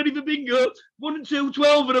is everyone ready for bingo? 1 and 2,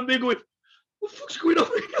 12, and I'm there going, what the fuck's going on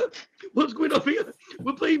here? What's going on here?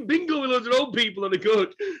 We're playing bingo with loads of old people on the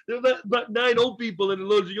coach. There were about 9 old people and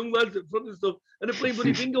loads of young lads at front and stuff. And they're playing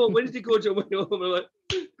bloody bingo on Wednesday, coach. I went home and I'm like,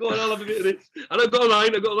 go on, I'll have a bit of this. And I got a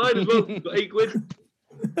line as well. Got 8 quid.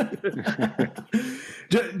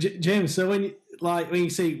 James, so when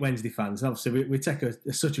you see Wednesday fans, obviously we take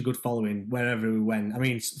such a good following wherever we went. I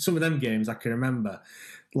mean, some of them games I can remember,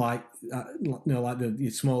 like the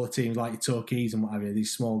smaller teams like your Torquays and what have you,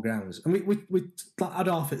 these small grounds, and we had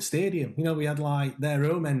half at stadium. You know, we had like their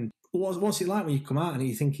home end. What's it like when you come out and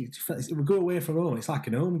you think we go away from home? It's like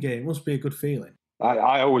an home game. It must be a good feeling.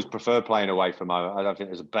 I always prefer playing away from home. I don't think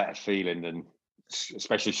there's a better feeling than,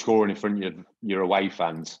 especially scoring in front of your away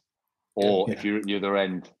fans, or if you're at the other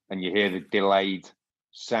end and you hear the delayed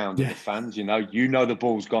sound of the fans. You know the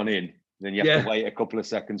ball's gone in, then you have to wait a couple of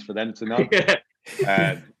seconds for them to know.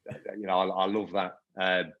 I love that.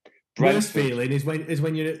 Worst feeling is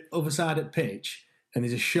when you're at other side at pitch and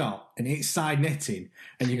there's a shot and it's side netting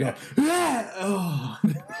and you go, oh,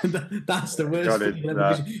 that's the worst feeling ever,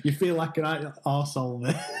 because you feel like an arsehole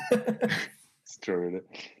there. It's true,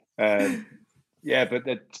 isn't it? But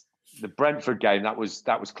the Brentford game, that was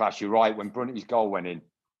class. You're right. When Brunty's goal went in,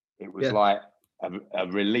 it was like a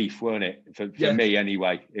relief, weren't it? For me,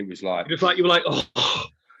 anyway, it was like you were like, oh.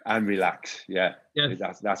 And relax,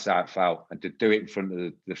 that's how it felt, and to do it in front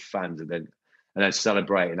of the fans, and then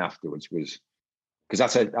celebrating afterwards was because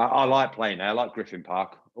I like playing there. I like Griffin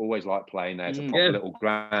Park, always like playing there. It's a proper little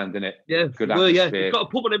ground, isn't it? Yeah, good atmosphere. It's got a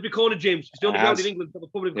pub on every corner, James. It's the only ground in England that's got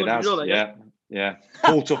a pub on every corner. You know that, yeah.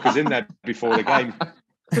 Paul took us in there before the game.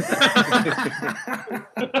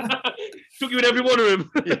 Took you in every one of them.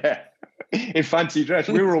 Yeah, in fancy dress.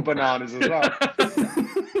 We were all bananas as well.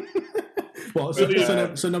 What? So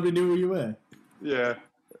nobody knew who you were? Yeah.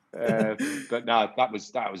 But no, that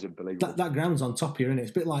was unbelievable. That ground's on top here, isn't it?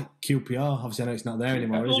 It's a bit like QPR. Obviously, I know it's not there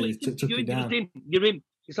anymore, is it? Took it down. You're in.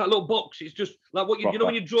 It's that little box. It's just like what you know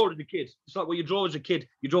when you draw as a kid. It's like what you draw as a kid.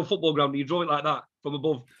 You draw a football ground and you draw it like that from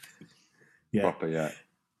above. Yeah. Proper, yeah.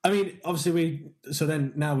 I mean, obviously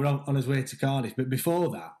now we're on his way to Cardiff, but before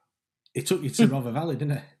that, it took you to Rother Valley,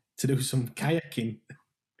 didn't it? To do some kayaking.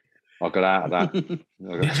 I got out of that. Did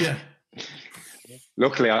you?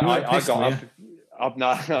 Luckily, I got up. I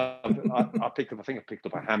picked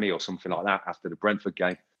up a hammy or something like that after the Brentford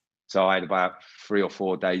game. So I had about 3 or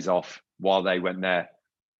 4 days off while they went there.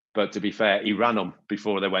 But to be fair, he ran them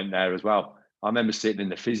before they went there as well. I remember sitting in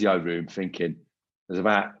the physio room thinking, there's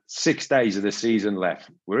about 6 days of the season left.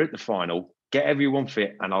 We're at the final. Get everyone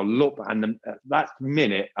fit. And I'll look, and that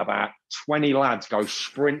minute, about 20 lads go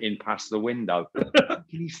sprinting past the window.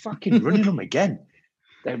 He's fucking running them again.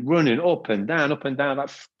 They're running up and down,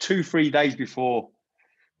 like 2-3 days before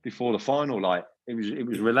the final. Like, It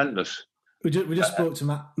was relentless. We just spoke to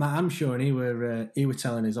Matt Amshaw, and he were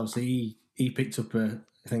telling us, obviously he picked up a,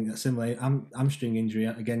 I think, a similar hamstring injury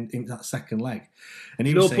again in that second leg, and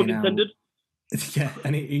he was saying how, yeah,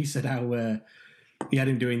 and he said how he had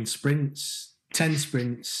him doing sprints, 10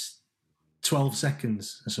 sprints, 12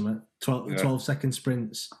 seconds or something, 12 second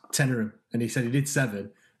sprints, 10 of them, and he said he did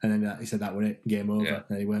 7. And then he said that was it, game over. Yeah.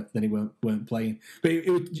 Then he weren't playing. But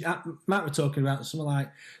Matt were talking about something like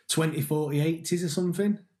 20, 40, 80s or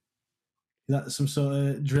something. Is that some sort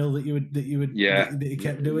of drill that you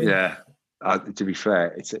kept doing? Yeah. To be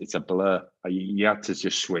fair, it's a blur. You had to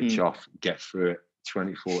just switch off, get through it.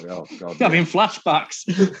 20, 40. Oh God! Having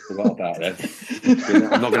flashbacks. Forgot about that.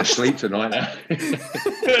 I'm not going to sleep tonight.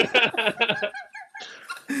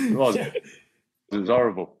 It was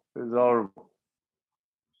horrible. It was horrible.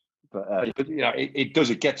 But you know, it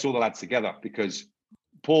does. It gets all the lads together because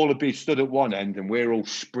Paul would be stood at one end and we're all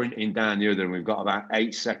sprinting down the other, and we've got about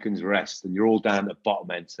 8 seconds rest, and you're all down at the bottom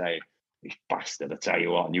end saying, "This bastard, I tell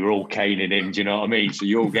you what," and you're all caning him. Do you know what I mean? So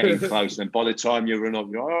you're all getting close, and by the time you run up,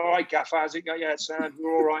 you're all right, Gaff, how's it go? Yeah, sound,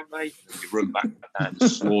 we're all right, mate. And you run back down and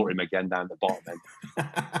slaughter him again down the bottom end.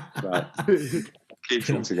 So keeps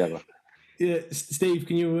them together. Yeah, Steve,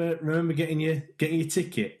 can you remember getting your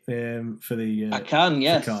ticket for the? I can,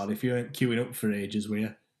 yes. Cardiff, you weren't queuing up for ages, were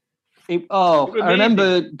you? I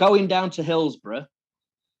remember going down to Hillsborough.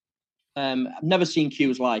 I've never seen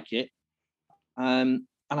queues like it, and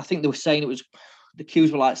I think they were saying the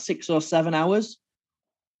queues were like 6 or 7 hours.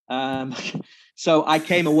 So I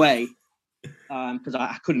came away because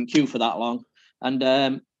I couldn't queue for that long,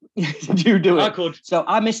 and you do it. I could. So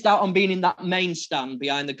I missed out on being in that main stand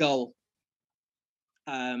behind the goal.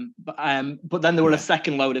 But then there were a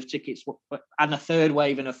second load of tickets and a third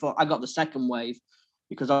wave and a fourth. I got the second wave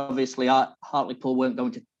because obviously Hartlepool weren't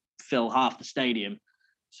going to fill half the stadium.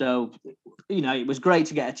 So, you know, it was great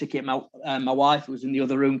to get a ticket. My wife, who was in the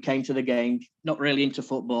other room, came to the game, not really into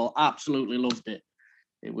football, absolutely loved it.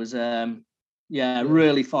 It was,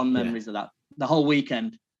 really fond memories of that. The whole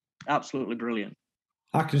weekend, absolutely brilliant.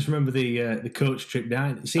 I can just remember the coach trip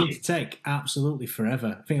down. It seemed to take absolutely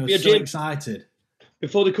forever. I think I was so excited.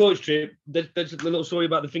 Before the coach trip, there's a little story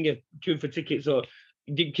about the finger queuing for tickets. So,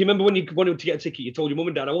 can you remember when you wanted to get a ticket? You told your mum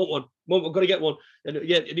and dad, "I want one. Mum, I've got to get one." And and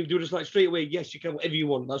they were just like straight away, "Yes, you can, whatever you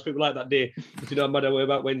want." That's what we were like that day. You know, I'm mad away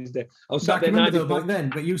about Wednesday. I was sat there back then,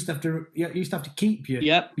 but you used to have to keep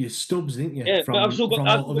your stubs, didn't you? Yeah, but I've still got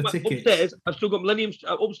other tickets. Upstairs. I've still got Millennium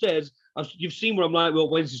upstairs. You've seen where I'm like, well,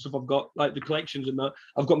 Wednesday stuff. I've got like the collections and that.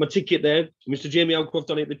 I've got my ticket there. Mr. Jamie Alcroft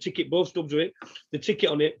on it. The ticket, both stubs of it. The ticket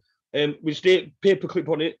on it. With state paperclip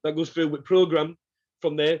on it that goes through with programme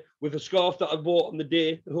from there, with a scarf that I bought on the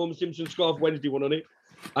day, the Homer Simpson scarf Wednesday one on it,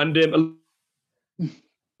 and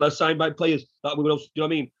that's signed by players. That we else, you know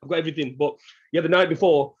what I mean? I've got everything. But yeah, the night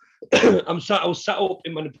before, I was sat up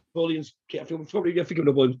in my Napoleon's kit. I think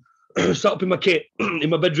Napoleon's. Sat up in my kit in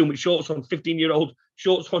my bedroom with shorts on, 15-year-old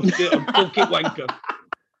shorts on, full kit wanker.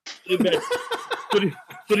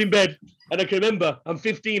 Stood in bed. And I can remember, I'm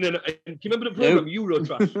 15, and can you remember the programme,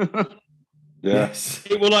 Eurotrash? Yes.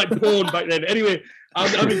 It was like porn back then. Anyway,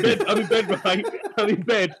 I'm in bed, right? I'm in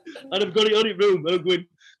bed, and I've got it on it room, and I'm going,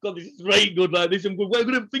 God, this is right good like this. I'm going, we're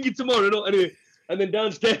going to think it tomorrow, no? Anyway, and then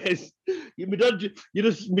downstairs, my dad,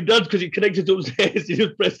 because it connected to upstairs, he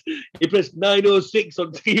pressed 906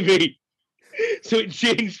 on TV. So it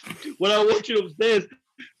changed when I was watching upstairs.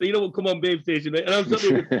 So you know what, come on, babe station, right? And I'm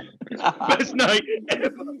sat there best night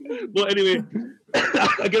ever. But anyway,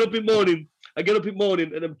 I get up in morning and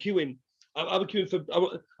I'm queuing. I'm queuing for, I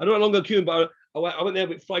don't know how long I'm queuing, but I went there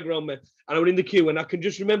with flag around me, and I went in the queue, and I can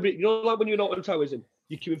just remember it. You know, like when you're not on towers and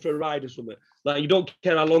you're queuing for a ride or something, like you don't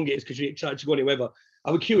care how long it is because you're excited to go anywhere.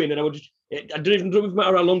 I was queuing, and I would just, I don't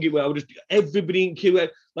matter how long it was, I would just, everybody in queue,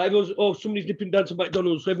 like everyone's, somebody's nipping down to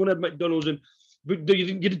McDonald's, so everyone had McDonald's, and but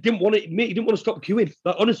you didn't want to admit, you didn't want to stop queuing.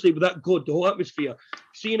 Like, honestly, it was that good, the whole atmosphere.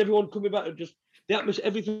 Seeing everyone coming back and just the atmosphere,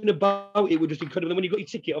 everything about it was just incredible. And when you got your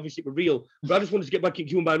ticket, obviously it was real. But I just wanted to get back in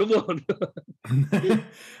queue and buy another one.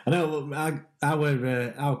 I know. I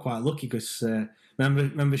were quite lucky because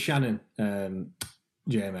remember Shannon,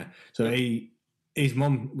 Jamie. So his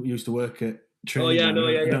mum used to work at Trinity. I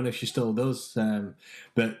don't know if she still does. But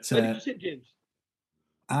where did you sit, James?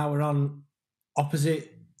 I were on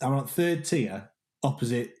third tier,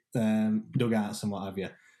 opposite dugouts and what have you.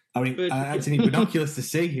 I mean, I actually need binoculars to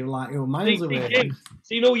see. You're like, you're miles away.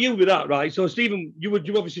 So you know you with that, right? So Stephen, you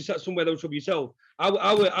obviously sat somewhere that was from yourself. I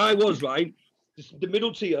was right, the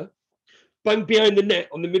middle tier, bang behind the net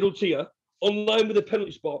on the middle tier, on line with the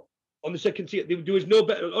penalty spot on the second tier. There was no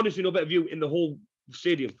better, honestly, no better view in the whole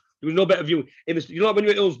stadium. There was no better view in this. You know, when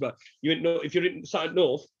you're at Hillsborough, if you're sat at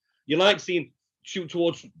North, you like seeing shoot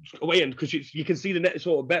towards away end because you can see the net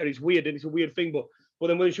sort of better. It's weird and it's a weird thing, but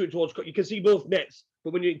then when you shoot towards, you can see both nets.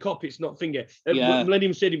 But when you're in Cop, it's not finger.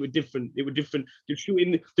 Millennium Stadium were different. They were different. They're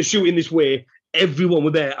shooting this way. Everyone were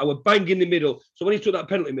there. I was bang in the middle. So when he took that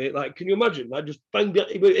penalty, mate, like, can you imagine? I just banged it.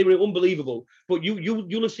 It was unbelievable. But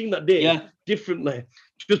you'll have seen that day differently,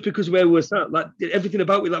 just because where we were sat. Like everything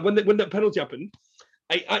about it. Like when that penalty happened,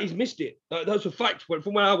 he's missed it. That's a fact.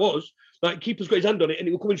 From where I was, like keeper's got his hand on it and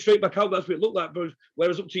it was coming straight back out. That's what it looked like.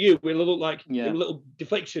 Whereas up to you, it'll look like a little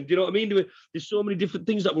deflection. Do you know what I mean? There's so many different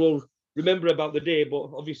things that we'll all remember about the day, but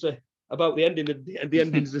obviously about the ending, the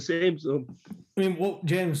ending's the same. So, I mean, what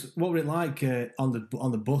were it like on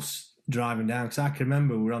the bus driving down? Because I can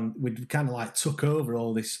remember we kind of like took over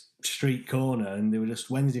all this street corner, and there were just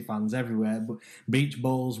Wednesday fans everywhere, but beach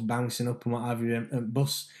balls bouncing up and what have you, and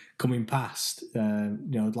bus coming past,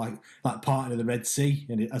 like parting of the Red Sea,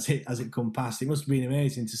 and as it come past, it must have been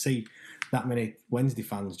amazing to see that many Wednesday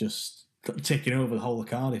fans just taking over the whole of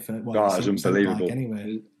Cardiff. It was unbelievable. Like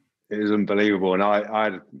anyway, it was unbelievable, and I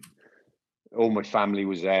had all my family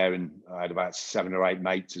was there, and I had about 7 or 8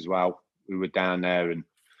 mates as well who were down there and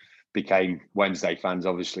became Wednesday fans,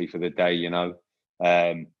 obviously, for the day,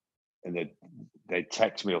 and they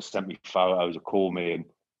text me or sent me photos or call me and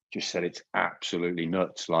just said it's absolutely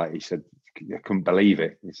nuts. Like he said, I couldn't believe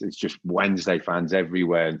it. It's just Wednesday fans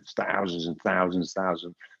everywhere, and thousands and thousands.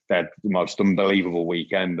 They're the most unbelievable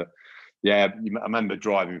weekend. But yeah, I remember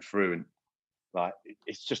driving through and like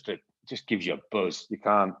it's just it just gives you a buzz. You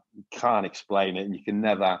can't explain it, and you can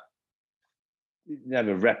never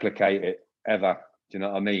replicate it ever. Do you know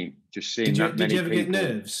what I mean? Just seeing that many people. Did you ever get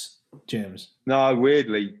nerves, James? No,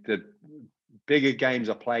 weirdly, the bigger games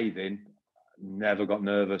I played in, never got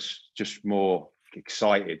nervous. Just more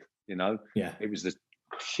excited. Yeah. It was the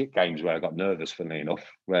shit games where I got nervous, funnily enough.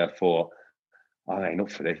 Where I thought, I ain't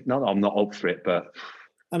up for this. Not that I'm not up for it, but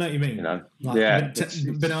I know what you mean.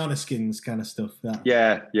 Banana skins kind of stuff.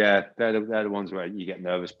 Yeah. They're the ones where you get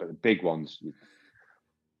nervous, but the big ones,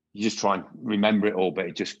 you just try and remember it all, but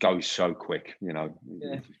it just goes so quick.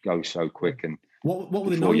 It just goes so quick. And what were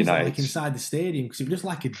the noises like inside the stadium? Because it was just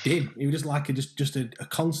like a din. It was just like just a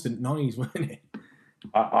constant noise, wasn't it?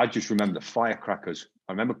 I just remember the firecrackers.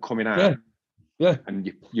 I remember coming out,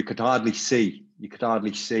 and you could hardly see. You could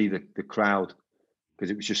hardly see the crowd because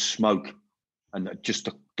it was just smoke. And just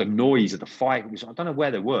the noise of the fire was, I don't know where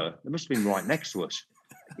they were. They must have been right next to us.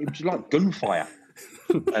 It was like gunfire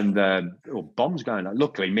and or bombs going on.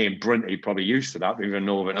 Luckily, me and Brunty probably used to that. We were in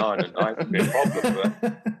Northern Ireland. It wouldn't be a problem.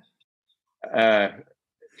 But,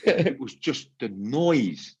 it was just the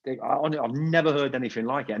noise. I've never heard anything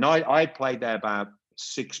like it. And I played there about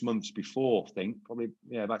 6 months before, I think. Probably,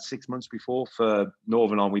 about 6 months before for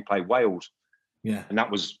Northern Ireland. We played Wales. Yeah. And that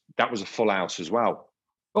was a full house as well.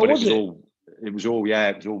 Oh, but was it? It was all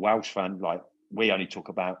Welsh fans. Like we only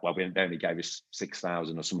took they only gave us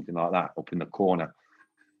 6,000 or something like that up in the corner.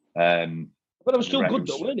 But it was still good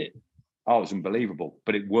though, wasn't it? Oh, it was unbelievable.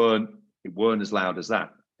 But it weren't as loud as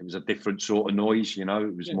that. It was a different sort of noise, It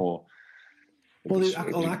was more.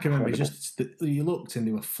 All I can remember is just that you looked and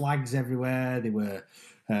there were flags everywhere. There were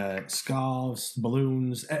scarves,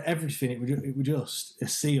 balloons, everything. It was just a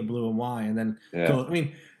sea of blue and white. And then, I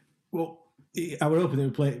mean, well. I was hoping they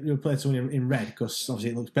would play someone in red because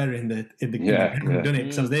obviously it looks better in the done it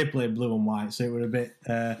because they played blue and white, so it were a bit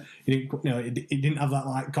it didn't have that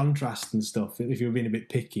like contrast and stuff if you were being a bit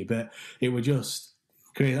picky, but it was just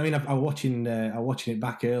crazy. I mean, I was watching it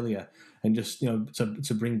back earlier and just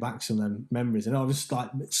to bring back some of them memories, and I was just like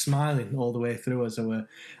smiling all the way through as we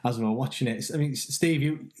were watching it. I mean, Steve,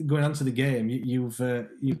 you going on to the game, you've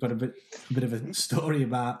got a bit of a story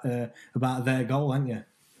about their goal, haven't you?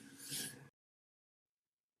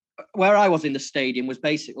 Where I was in the stadium was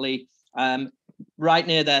basically right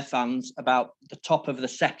near their fans, about the top of the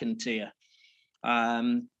second tier.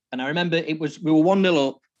 And I remember we were 1-0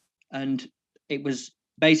 up, and it was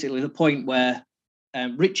basically the point where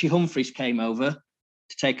Richie Humphries came over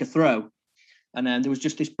to take a throw. And then there was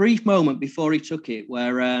just this brief moment before he took it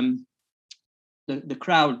where the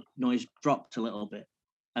crowd noise dropped a little bit.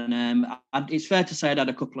 And it's fair to say I'd had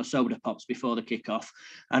a couple of soda pops before the kickoff.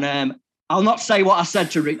 And I'll not say what I said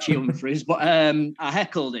to Richie Humphries, but I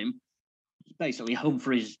heckled him. Basically,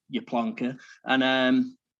 Humphries, you plonker.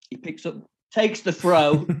 And he takes the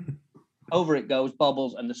throw, over it goes,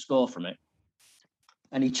 bobbles, and the score from it.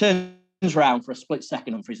 And he turns round for a split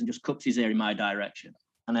second, Humphries, and just cups his ear in my direction.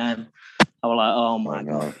 And I was like, oh my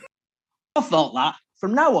God. I thought that.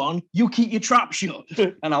 From now on, you keep your trap shut.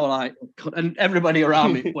 And I was like, and everybody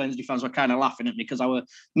around me, Wednesday fans, were kind of laughing at me because I were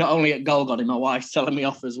not only at goal, my wife's telling me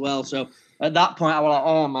off as well. So at that point, I was like,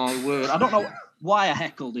 oh my word. I don't know why I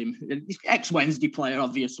heckled him. Ex-Wednesday player,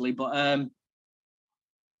 obviously, but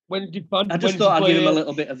Wednesday I just thought I'd give him a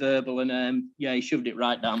little bit of verbal, and yeah, he shoved it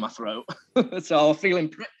right down my throat. So I was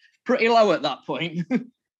feeling pretty low at that point.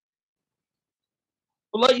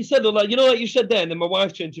 Well, like you said, like you said there, and then my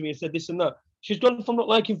wife turned to me and said this and that. She's gone from not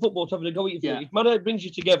liking football to having a go at you. Yeah. It's matter, it brings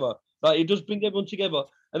you together. Like, it does bring everyone together.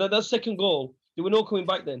 And that second goal, there were no coming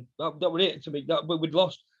back then. That was it to me. We'd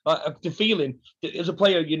lost. The feeling, as a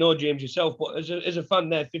player, James, yourself, but as a fan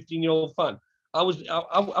there, 15-year-old fan, I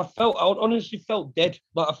honestly felt dead.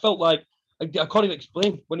 Like, I felt like, I can't even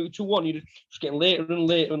explain. When it was 2-1, you're just getting later and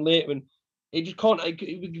later and later. And it just can't,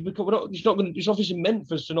 it's obviously meant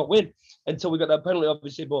for us to not win until we got that penalty,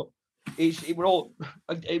 obviously, but we're all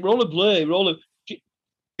a blur. Do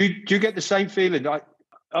you get the same feeling?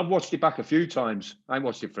 I've watched it back a few times. I ain't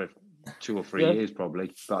watched it for 2 or 3 years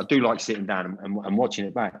probably, but I do like sitting down and watching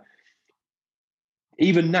it back.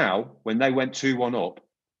 Even now, when they went 2-1 up,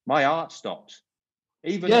 my heart stops.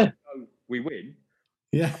 Even though we win,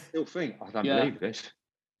 I still think, I don't believe this.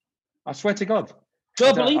 I swear to God. No,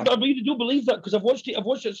 I really do believe that, because I've watched it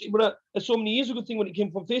so many years ago thing when it came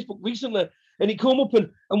from Facebook recently, and it came up and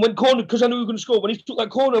went corner because I knew we were going to score. When he took that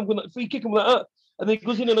corner, I'm going to free kick him like that, and then he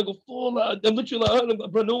goes in and I go, I'm literally like that, and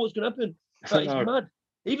I know what's going to happen. It's mad.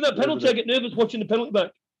 Even that penalty, I get nervous watching the penalty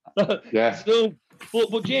back. Yeah. So,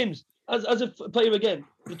 but James, as a player again,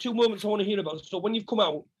 the 2 moments I want to hear about. So when you've come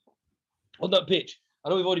out on that pitch, I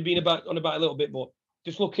know we've already been on about a little bit, but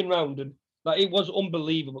just looking round and it was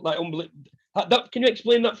unbelievable. Can you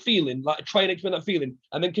explain that feeling? Try and explain that feeling,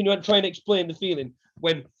 and then can you try and explain the feeling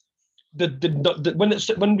when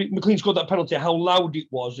when McLean scored that penalty, how loud it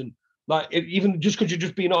was, and even just because you're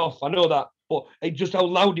just being off, I know that, but just how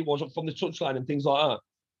loud it was from the touchline and things like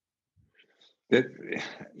that.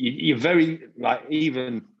 You're very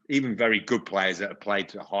even very good players that have played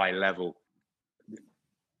to a high level.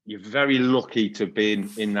 You're very lucky to be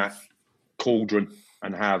in that cauldron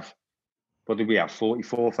and have. What did we have?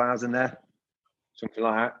 44,000 there, something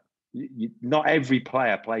like that. Not every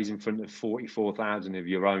player plays in front of 44,000 of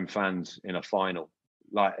your own fans in a final.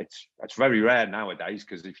 It's very rare nowadays,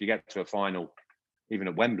 because if you get to a final, even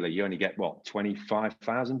at Wembley, you only get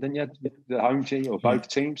 25,000, didn't you? The home team or both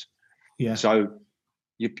teams. Yeah. So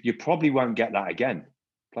you probably won't get that again,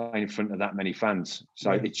 playing in front of that many fans.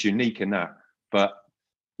 So it's unique in that, but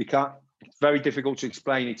you can't. It's very difficult to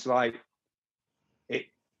explain. It's like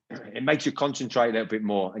it makes you concentrate a little bit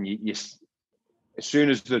more, and you as soon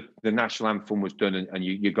as the national anthem was done and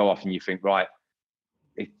you go off and you think, right,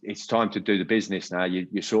 it's time to do the business now.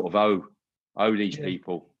 You sort of owe these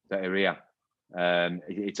people that are here.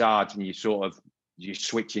 It's hard, and you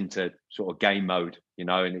switch into sort of game mode,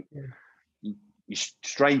 and you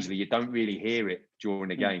strangely you don't really hear it during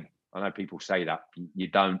the game. I know people say that you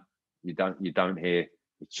don't hear.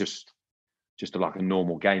 It's just like a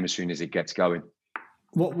normal game as soon as it gets going.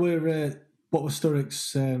 What were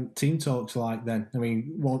Sturrock's team talks like then? I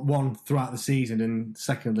mean, one throughout the season, and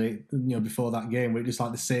secondly, before that game, were it just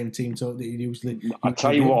like the same team talk that you usually? I'll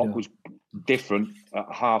tell you what was different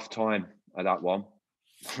at half time at that one.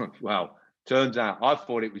 Well, turns out I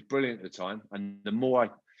thought it was brilliant at the time, and the more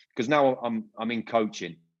because now I'm in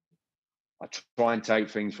coaching, I try and take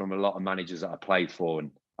things from a lot of managers that I played for,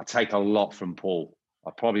 and I take a lot from Paul. I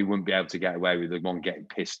probably wouldn't be able to get away with the one getting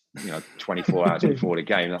pissed, 24 hours before the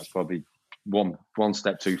game. That's probably one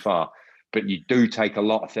step too far. But you do take a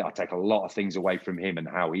lot of I take a lot of things away from him and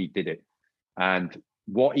how he did it. And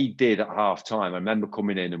what he did at half time, I remember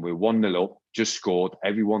coming in and we were 1-0 up, just scored.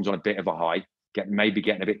 Everyone's on a bit of a high, maybe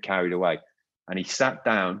getting a bit carried away. And he sat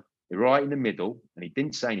down right in the middle and he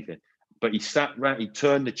didn't say anything. But he sat round, he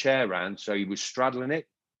turned the chair around so he was straddling it,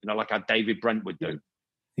 like how David Brent would do.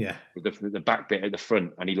 Yeah, with the back bit at the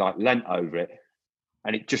front, and he leant over it,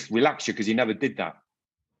 and it just relaxed you because he never did that.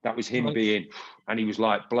 That was him being, and he was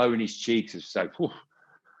blowing his cheeks and say,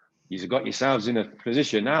 "You've got yourselves in a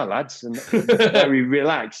position now, lads," and very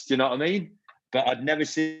relaxed. You know what I mean? But I'd never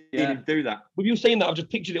seen him do that. With you saying that, I've just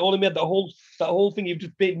pictured it all in my head. That whole thing you've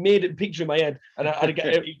just made a picture in my head, and I get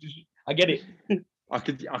it. I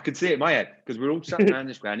could see it in my head because we're all sat around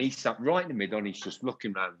this square, and he sat right in the middle, and he's just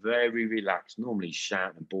looking around, very relaxed. Normally he's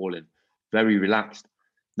shouting and bawling, very relaxed.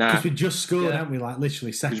 Now, because we just scored, haven't we?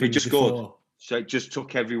 Literally seconds we just before. Scored, so it just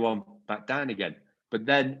took everyone back down again. But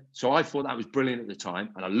then, so I thought that was brilliant at the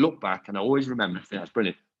time, and I look back, and I always remember, I think that's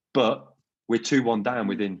brilliant. But we're 2-1 down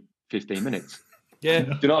within 15 minutes. Yeah,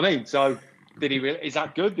 do you know what I mean? So Is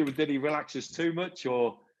that good? Did he relax us too much,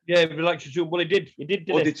 or? Yeah, relax us too. Well, he did. He did.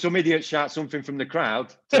 Or did some idiot shout something from the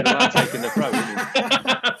crowd? Turn around, taking the throw.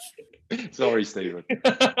 Sorry, Stephen.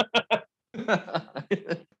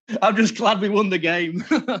 I'm just glad we won the game.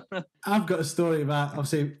 I've got a story about,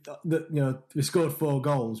 obviously, we scored 4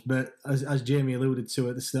 goals, but as Jamie alluded to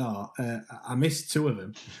at the start, I missed 2 of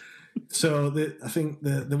them. So I think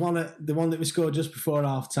the one that we scored just before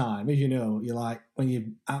half time, as you know, you're like, when you're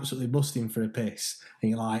absolutely busting for a piss, and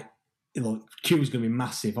you're like, queue's going to be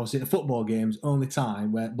massive. Obviously, at football games, only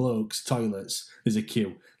time where blokes' toilets, there's a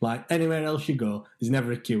queue. Like, anywhere else you go, there's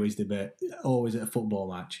never a queue, is there? But always at a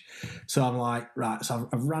football match. So I'm like, right, so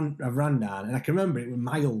I've ran down, and I can remember it were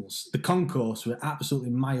miles. The concourse were absolutely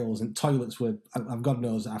miles, and toilets were, God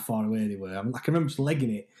knows how far away they were. I can remember just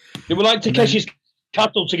legging it. They were like Takeshi's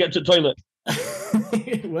cattle to get to the toilet.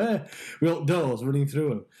 Where we got doors running through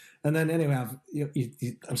them. And then anyway,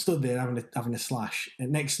 I'm stood there having a slash,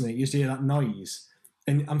 and next to me, you hear that noise,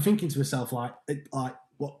 and I'm thinking to myself like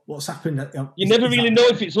what's happened? You never really know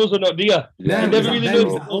if it's us or not, do you? Yeah, you never really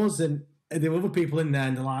know. If it's us, and there were other people in there,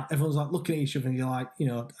 and they're like, everyone's like looking at each other, and you're like,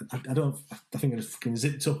 I think I just fucking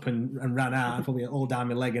zipped up and ran out, and probably all down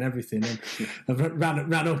my leg and everything, and I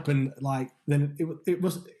ran up, and like then it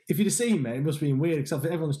was, if you'd have seen me, it must have been weird because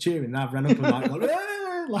everyone's cheering, and I've ran up and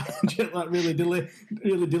like really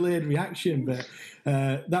delayed reaction, but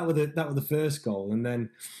that was the first goal, and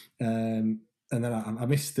then I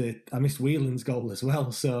missed Whelan's goal as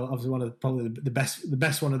well. So I was probably the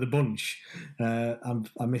best one of the bunch. I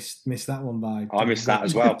missed that one by. I missed that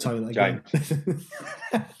as well, toilet James.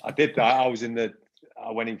 I did that.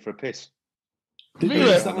 I went in for a piss. Did you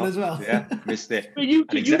miss that one as well? Yeah, missed it. You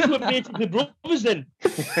were basically brothers then.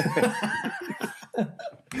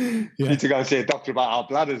 We need to go and see a doctor about our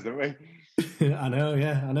bladders, don't we? I know.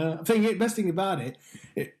 I think the best thing about it,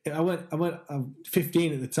 I went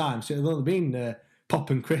 15 at the time, so it would only been pop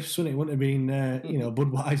and crisps, wouldn't it? It wouldn't have been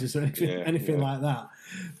Budweiser or anything like that.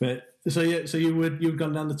 But so you'd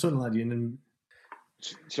gone down the tunnel, had you? And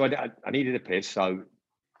so I needed a piss, so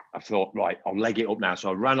I thought, right, I'll leg it up now. So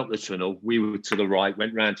I ran up the tunnel. We were to the right,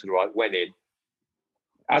 went round to the right, went in.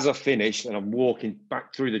 As I finished and I'm walking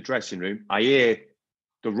back through the dressing room, I hear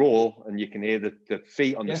the roar and you can hear the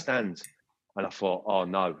feet on the stands. And I thought, oh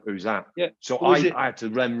no, who's that? Yeah. So I had to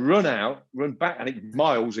run back, and it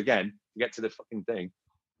miles again to get to the fucking thing.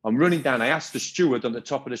 I'm running down. I asked the steward on the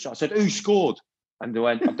top of the shot, I said, who scored? And they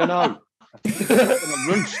went, I don't know.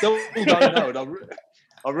 And still don't know. And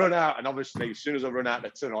I run out, and obviously, as soon as I run out the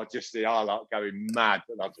tunnel, I just see Arlott going mad.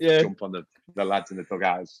 And I just jump on the lads in the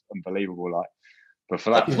dugout. It's unbelievable. But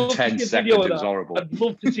for that 10 seconds, it was horrible. I'd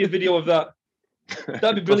love to see a video of that.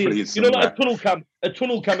 That'd be brilliant. Like a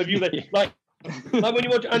tunnel cam of you there. Like when you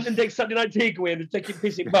watch Ant and Dex Saturday Night Takeaway and they're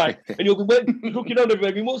pissing back, and you'll be looking down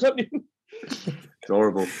everywhere. What's happening? It's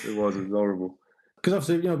horrible. It was horrible. Because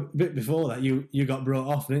obviously, a bit before that, you got brought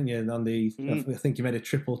off, didn't you? On the, I think you made a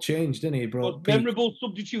triple change, didn't you? Memorable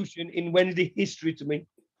substitution in Wednesday history to me.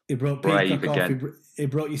 He brought Peacock off. He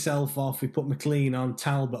brought yourself off. He put McLean on,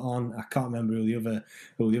 Talbot on. I can't remember who the other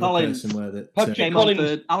person were. That came on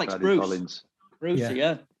for Alex Bruce. Bruce,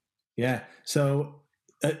 yeah. So,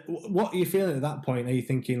 what are you feeling at that point? Are you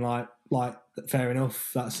thinking like fair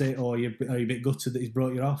enough, that's it, or are you a bit gutted that he's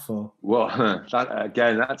brought you off? Or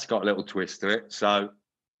that's got a little twist to it. So,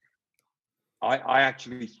 I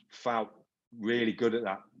actually felt really good at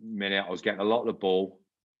that minute. I was getting a lot of the ball.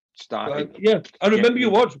 I remember you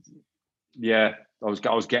watched. Yeah, I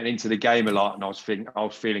was getting into the game a lot, and I was feeling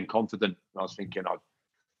confident. I was thinking,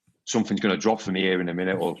 something's going to drop for me here in a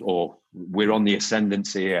minute, or we're on the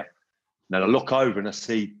ascendancy here. And then I look over and I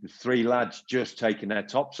see the 3 lads just taking their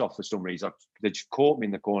tops off for some reason. They just caught me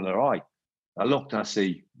in the corner of their eye. I looked and I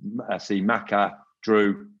see Macca,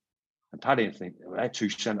 Drew, and Paddy, and think they're 2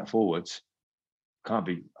 centre forwards. Can't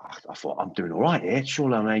be. I thought, I'm doing all right here.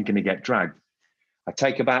 Surely I ain't going to get dragged. I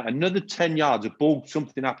take about another 10 yards, a ball,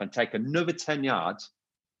 something happened, take another 10 yards,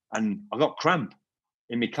 and I got cramp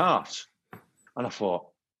in my calves. And I thought,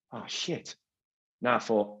 oh, shit. Now I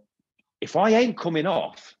thought, if I ain't coming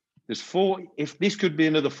off, if this could be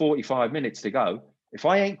another 45 minutes to go, if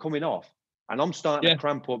I ain't coming off and I'm starting to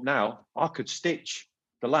cramp up now, I could stitch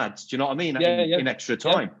the lads. Do you know what I mean? In extra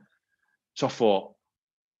time. Yeah. So I thought,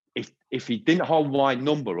 if he didn't hold my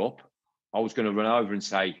number up, I was going to run over and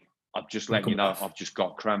say, I've just let you know, I've just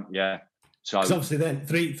got cramp. Yeah. So obviously then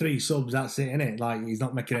three subs, that's it, isn't it? Like he's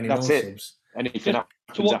not making any more subs. Anything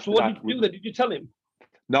So what did you do then? Did you tell him?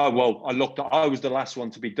 No, well, I was the last one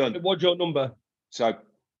to be done. What's your number? So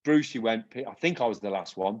Brucey went, I think I was the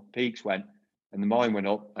last one. Peaks went, and the mine went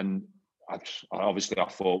up. And I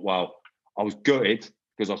thought, well, I was gutted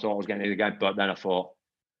because I thought I was getting in the game, but then I thought,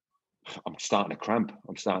 I'm starting to cramp. It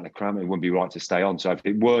wouldn't be right to stay on. So if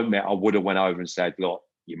it weren't there, I would have went over and said, look,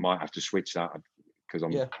 you might have to switch that because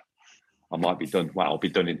I might be done. Well, I'll be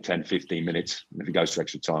done in 10, 15 minutes. And if it goes to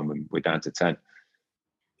extra time, we're down to 10.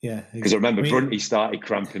 Yeah. Because I remember Brunty started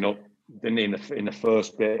cramping up, didn't he, in the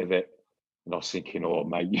first bit of it. And I was thinking, oh,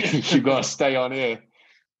 mate, you've got to stay on here.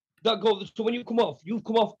 That goal, so when you've come off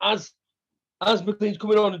as McLean's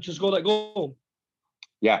coming on and just score that goal.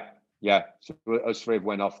 Yeah. So us three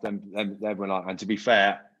went off, then they went on. And to be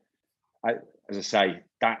fair, as I say,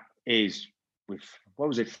 that is with, what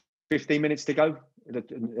was it, 15 minutes to go?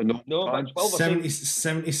 No, about 12,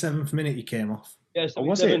 77th minute he came off. Yeah,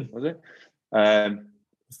 77. Was it?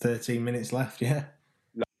 13 minutes left, yeah.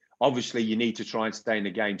 Obviously, you need to try and stay in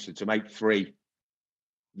the game. So to make 3,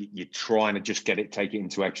 you're trying to just take it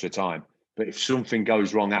into extra time. But if something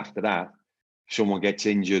goes wrong after that, someone gets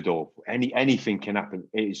injured or anything can happen.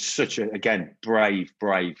 It is such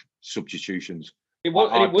brave substitutions. It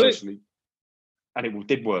worked. And it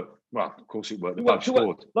did work. Well, of course it worked. The both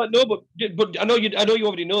scored. But I know you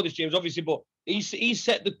already know this, James, obviously, but he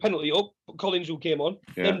set the penalty up, Collins who came on.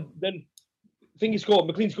 Yeah. Then I think he scored,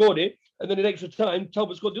 McLean scored it, and then in extra time,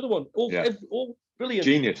 Talbot scored the other one. All brilliant.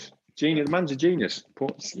 Genius. The man's a genius.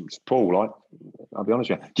 It's Paul, I'll be honest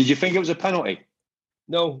with you. Did you think it was a penalty?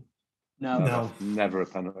 No. Never a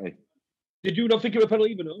penalty. Did you not think it was a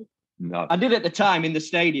penalty even? No. I did at the time in the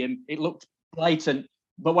stadium. It looked blatant.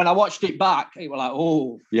 But when I watched it back, it was like,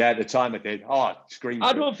 oh. Yeah, at the time it did. Oh, I screamed.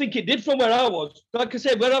 I don't think it did from where I was. Like I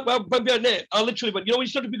said, when I went behind net, I literally went, when he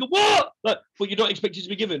started to go, what? But you don't expect it to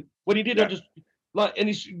be given. When he did, I just, when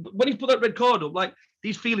he's put that red card up,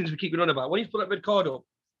 these feelings we keep going on about, when he's put that red card up,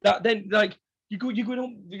 that then,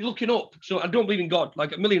 you're looking up. So I don't believe in God.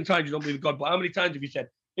 A million times you don't believe in God, but how many times have you said,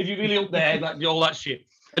 if you're really up there, all that shit?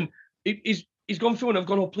 And he's gone through and I've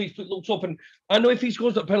gone, oh, please, looked up. And I know if he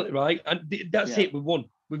scores that penalty, right, and that's it, we've won.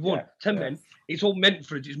 We've won. 10 men. It's all meant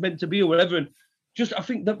for it. It's meant to be or whatever. And I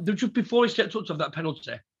think that just before he stepped up to that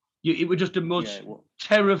penalty, it was just the most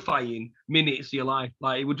terrifying minutes of your life.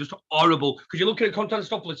 It was just horrible. Because you're looking at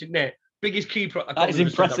Konstantinopoulos in there. Biggest keeper. That is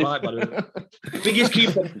impressive. That right, by the way. Biggest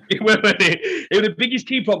keeper. It was the biggest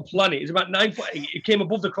keeper on planet. It's about 9 foot. It came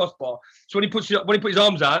above the crossbar. So when he put his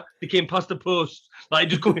arms out, it came past the post.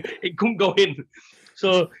 It couldn't go in.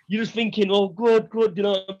 So you're just thinking, oh, good. You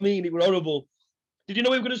know what I mean? It was horrible. Did you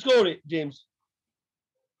know he was going to score it, James?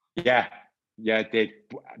 Yeah, I did.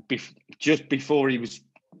 Just before he was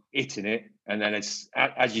hitting it, and then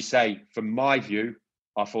as you say, from my view,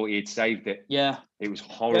 I thought he had saved it. Yeah, it was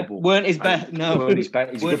horrible. Yeah. Weren't his best? No, weren't his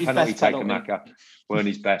best. He's a good penalty taker, Macca. Weren't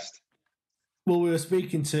his best. Well, we were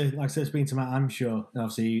speaking to Matt Amshaw.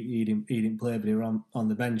 Obviously, he didn't play, but he was on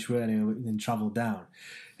the bench, weren't he? And then travelled down,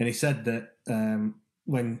 and he said that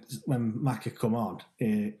when Macca come on.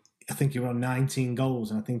 I think he were on 19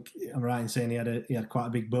 goals, and I think I'm right in saying he had quite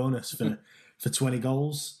a big bonus for 20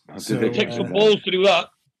 goals. So it takes some balls to do that.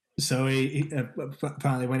 So he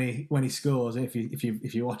apparently when he scores, if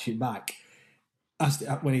you watch it back,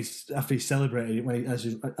 after he celebrated as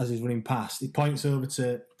he's running past, he points over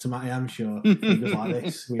to Matty Amshaw. And he goes like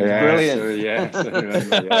this. Brilliant.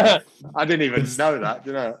 I didn't even know that.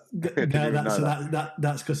 Did I?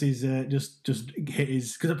 That's because he's just hit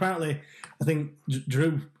his. Because apparently, I think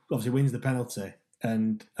Drew obviously wins the penalty,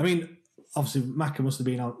 and I mean, obviously Macca must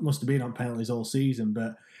have been on penalties all season,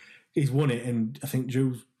 but he's won it, and I think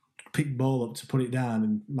Drew picked ball up to put it down,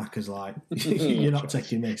 and Macca's like, "You're not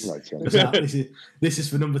taking this. This is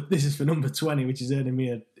for number 20, which is earning me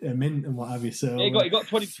a mint and what have you." So he got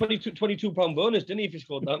 £22 bonus, didn't he? If he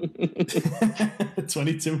scored that,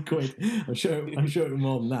 22 quid. I'm sure it was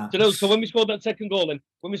more than that. So when we scored that second goal,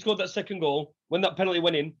 when that penalty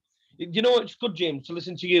went in. You know, it's good, James, to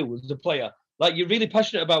listen to you as a player. You're really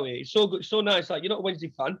passionate about it. It's so good, so nice. You're not a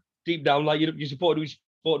Wednesday fan deep down. You supported as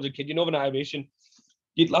a kid. You're Northern Irish, and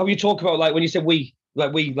how you talk about when you said we,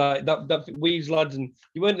 that we's lads, and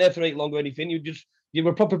you weren't there for any long or anything. You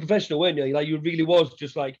were a proper professional, weren't you? You really was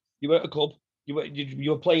just you were at a club. You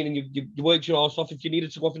were playing, and you worked your arse off. If you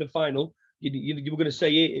needed to go off in the final, you were going to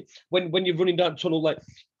say it. When you're running down tunnel,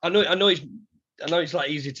 I know it's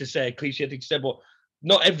easy to say, cliche thing to say, but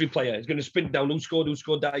not every player is going to sprint down who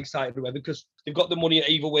scored that excited or whatever, because they've got the money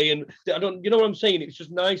either way. And you know what I'm saying? It's just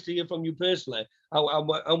nice to hear from you personally how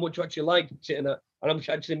much you actually like it and how much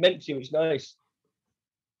actually meant to you. It's nice.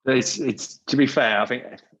 It's to be fair, I think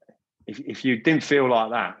if you didn't feel like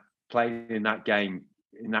that playing in that game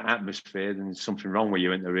in that atmosphere, then there's something wrong with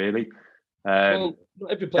you, isn't there? Really. Well,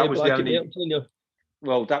 not every player like it. I'm telling you.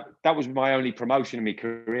 Well, that was my only promotion in my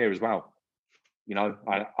career as well. You know,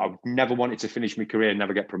 I never wanted to finish my career and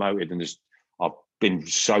never get promoted, and I've been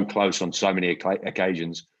so close on so many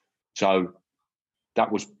occasions. So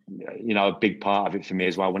that was, you know, a big part of it for me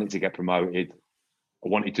as well. I wanted to get promoted. I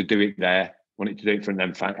wanted to do it there. I wanted to do it for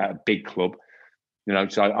them at a big club. You know,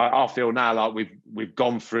 so I feel now like we've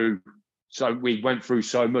gone through. So we went through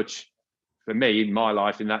so much for me in my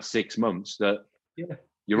life in that 6 months that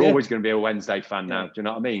you're always going to be a Wednesday fan now. Do you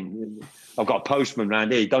know what I mean? I've got a postman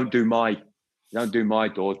around here. He don't do my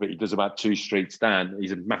doors, but he does about 2 streets down.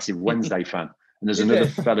 He's a massive Wednesday fan. And there's another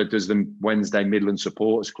fella does the Wednesday Midland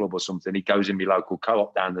Supporters Club or something. He goes in my local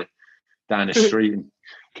co-op down the street and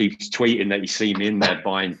keeps tweeting that he's seen me in there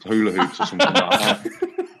buying hula hoops or something like that.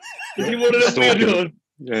 Is he one of the weirdos?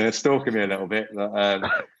 Yeah, stalking me a little bit.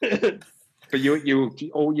 But you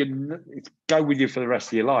go with you for the rest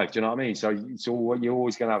of your life. Do you know what I mean? So you're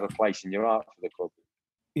always going to have a place in your heart for the club.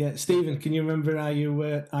 Yeah, Stephen, can you remember how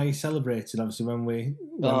you celebrated? Obviously, when we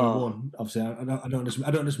won. Obviously, I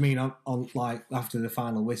don't just mean on like after the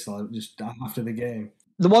final whistle, just after the game.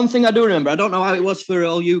 The one thing I do remember, I don't know how it was for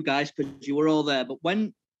all you guys because you were all there, but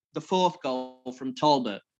when the 4th goal from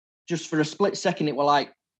Talbot, just for a split second,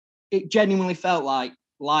 it genuinely felt like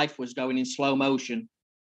life was going in slow motion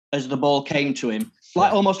as the ball came to him,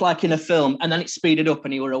 like almost like in a film, and then it speeded up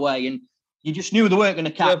and he were away, and you just knew they weren't going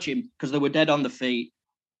to catch him because they were dead on the feet.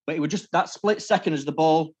 But it was just that split second as the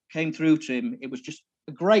ball came through to him. It was just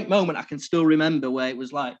a great moment. I can still remember where it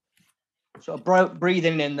was like sort of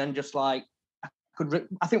breathing in, then just like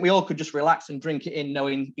I think we all could just relax and drink it in,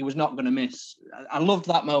 knowing he was not going to miss. I loved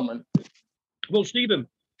that moment. Well, Stephen,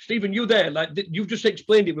 you there? Like you've just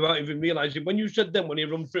explained it without even realising. When you said then, when he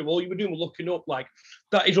run through, all you were doing was looking up. Like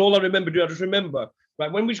that is all I remember doing. I just remember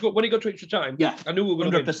right when he got to extra time. Yeah, I knew we were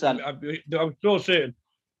going to 100%. I was so certain.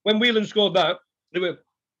 When Whelan scored that,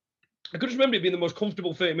 I could just remember it being the most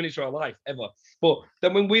comfortable 30 minutes of our life ever. But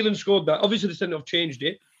then when Whelan scored that, obviously the send-off changed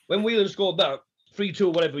it. When Whelan scored that,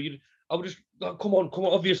 3-2 whatever, I would just, come on.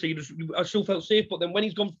 Obviously, I still felt safe. But then when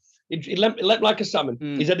he's gone, it leapt like a salmon.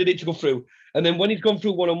 He's headed it to go through. And then when he's gone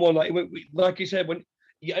through one-on-one, like he said, when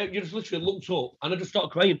you just literally looked up and I just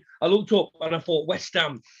started crying. I looked up and I thought West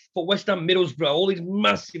Ham, Middlesbrough, all these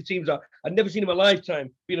massive teams that I'd never seen in my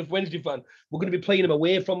lifetime, being a Wednesday fan. We're going to be playing them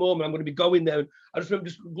away from home and I'm going to be going there. And I just remember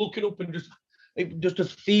just looking up and just the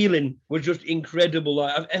feeling was just incredible.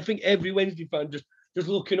 Like, I think every Wednesday fan just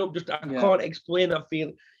looking up, I can't explain that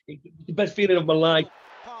feeling. It's the best feeling of my life.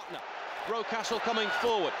 Partner. Rocastle coming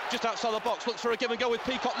forward, just outside the box, looks for a give and go with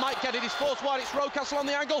Peacock, might get it, he's forced wide, it's Rocastle on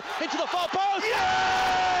the angle, into the far post!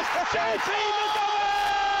 Yes! JT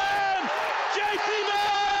McGovern! JT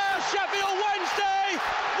McGovern! Sheffield Wednesday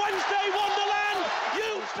Wonderland!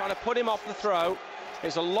 He's trying to put him off the throw.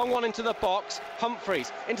 It's a long one into the box.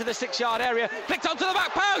 Humphreys into the 6-yard area, flicked onto the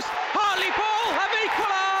back post. Hartlepool have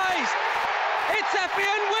equalised! It's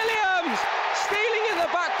Effian Williams stealing in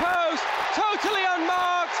the back post, totally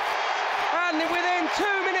unmarked. And within 2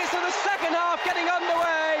 minutes of the second half getting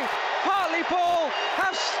underway, Hartlepool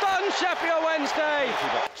have stunned Sheffield Wednesday.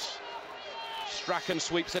 Strachan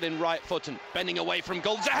sweeps it in right foot and bending away from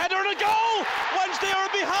goal. There's a header and a goal! Wednesday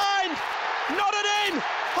are behind! Nodded in!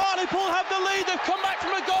 Hartlepool have the lead, they've come back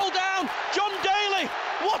from a goal down. John Daly,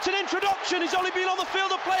 what an introduction! He's only been on the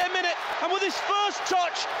field of play a minute, and with his first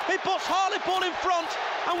touch, he puts Hartlepool in front,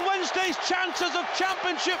 and Wednesday's chances of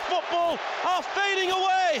championship football are fading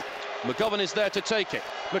away. McGovern is there to take it.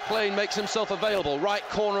 McLean makes himself available, right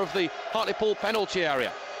corner of the Hartlepool penalty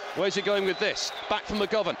area. Where's he going with this? Back from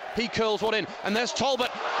McGovern. He curls one in, and there's Talbot.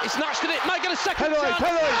 He snatched it, might get a second chance.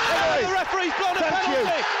 Penalty. The referee's blown a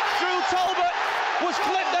penalty. Drew Talbot was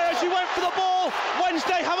clipped there as he went for the ball.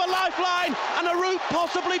 Wednesday have a lifeline and a route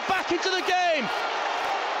possibly back into the game.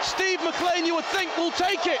 Steve McLean, you would think, will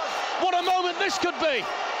take it. What a moment this could be.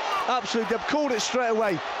 Absolutely, they've called it straight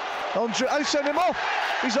away. I sent him off.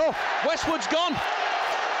 He's off. Westwood's gone.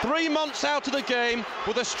 3 months out of the game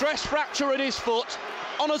with a stress fracture in his foot,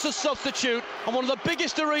 on as a substitute on one of the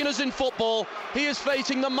biggest arenas in football. He is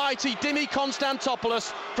facing the mighty Dimi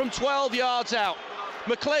Konstantopoulos from 12 yards out.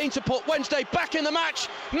 McLean to put Wednesday back in the match.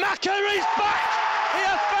 Macca is back. He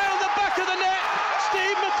has found the back of the net.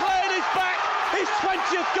 Steve McLean is back. His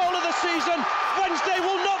 20th goal of the season. Wednesday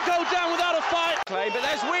will not go down without a fight. But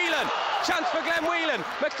there's Whelan. Chance for Glenn Whelan.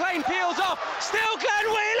 McLean peels off. Still Glenn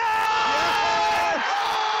Whelan! Yes!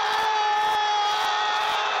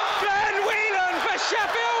 Glenn Whelan for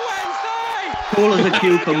Sheffield Wednesday! Cool as a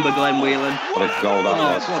cucumber, Glenn Whelan. What a goal that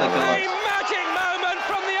was. What a goal. A magic moment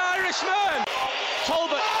from the Irishman.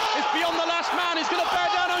 Talbot is beyond the last man. He's going to bear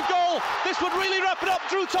down on goal. This would really wrap it up.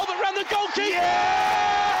 Drew Talbot round the goalkeeper. Yeah!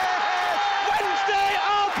 Wednesday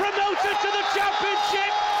are promoted to the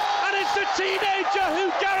Championship, and it's the teenager who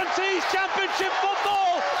guarantees Championship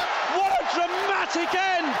football. What a dramatic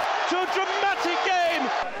end to a dramatic game.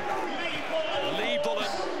 Lee Bullen,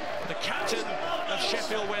 the captain of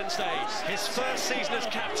Sheffield Wednesday, his first season as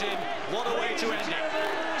captain. What a way to end it.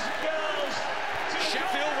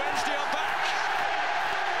 Sheffield Wednesday are back.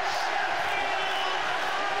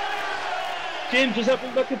 James, does that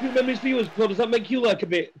bring back a few memories for you as well? Does that make you like a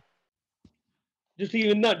bit? Just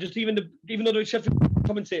even that, even though they're Sheffield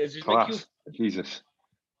commentators, just make you... Jesus.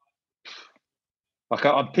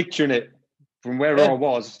 I'm picturing it from where I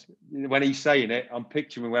was when he's saying it. I'm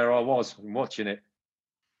picturing where I was and watching it.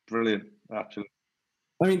 Brilliant, absolutely.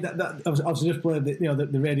 I mean, that obviously just played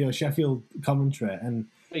the Radio Sheffield commentary, and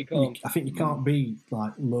I think you can't be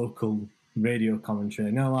like local radio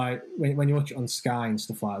commentary. No, like when you watch it on Sky and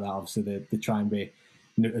stuff like that, obviously they try and be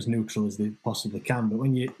as neutral as they possibly can. But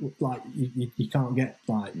when you can't get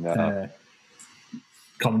like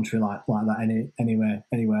commentary like that anywhere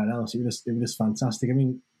else. It was just fantastic. I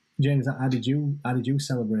mean, James, how did you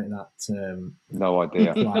celebrate that? No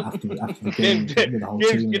idea. Like after the game, with the whole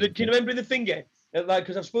team. Do you remember the thing yet? Like,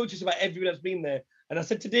 because I've spoken to about everyone that's been there, and I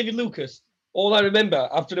said to David Lucas, all I remember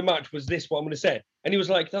after the match was this, what I'm going to say. And he was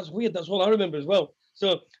like, that's weird, that's all I remember as well.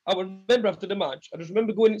 So I remember after the match, I just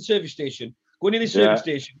remember going in the service station, going in the service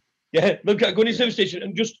station, and I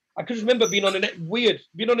could just remember being on an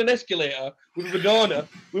escalator with a banana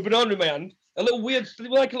in my hand, a little weird,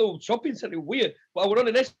 like a little shopping centre, weird. But I went on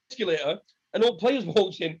an escalator, and all players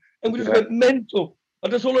walked in, and we just went mental.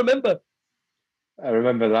 And that's all I remember. I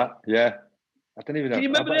remember that, yeah. I don't even know. Can you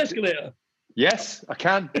remember the escalator? Yes, I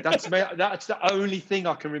can. That's the only thing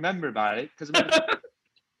I can remember about it, because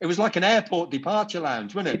it was like an airport departure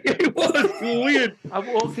lounge, wasn't it? It was weird. I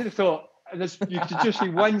walked in and thought, and you could just see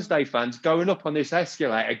Wednesday fans going up on this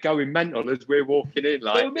escalator, going mental as we're walking in.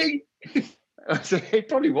 Like me. It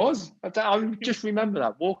probably was. I just remember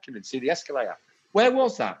that, walking and see the escalator. Where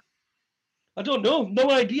was that? I don't know.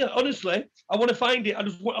 No idea. Honestly, I want to find it. I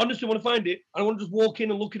just honestly want to find it. I want to just walk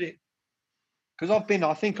in and look at it. Because I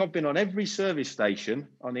think I've been on every service station,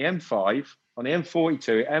 on the M5, on the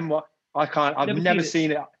M42, M1. I've never seen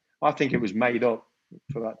it. I think it was made up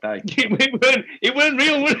for that day. It weren't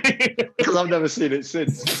real, was it? Because I've never seen it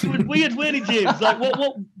since. It was weird, weren't it, James? Like,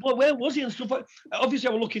 where was he and stuff like? Obviously,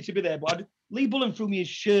 I was lucky to be there, but Lee Bullen threw me his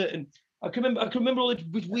shirt, and I can remember all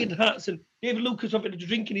the weird hats, and David Lucas having a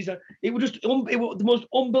drink in his hand. It was just it was the most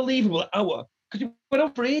unbelievable hour, because it went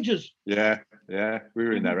on for ages. Yeah, we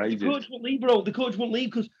were in there ages. The coach won't leave, bro. The coach won't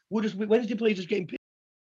leave because Wednesday players just getting pissed.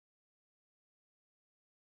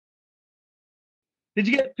 Did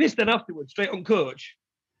you get pissed then afterwards, straight on coach?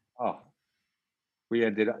 Oh, we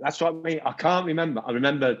ended up. That's what I mean. I can't remember. I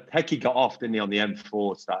remember Hecky got off, didn't he, on the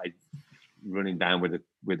M4, started running down with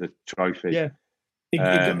a trophy. Yeah. He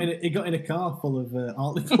got in a car full of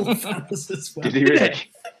Hartlepool fans as well. Did he really?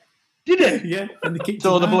 Did he? Yeah. And they kicked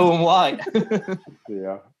saw the blue and white.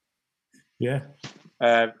 Yeah. Yeah.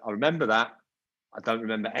 I remember that. I don't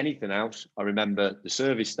remember anything else. I remember the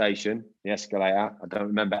service station, the escalator. I don't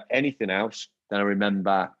remember anything else. Then I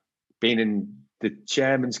remember being in the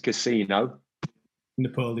chairman's casino.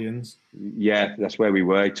 Napoleon's. Yeah, that's where we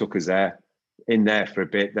were. He took us there, in there for a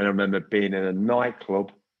bit. Then I remember being in a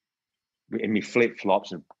nightclub in my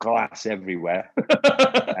flip-flops and glass everywhere.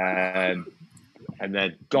 And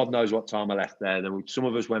then God knows what time I left there. Then some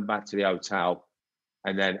of us went back to the hotel,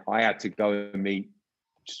 and then I had to go and meet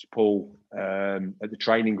Paul at the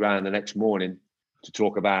training ground the next morning to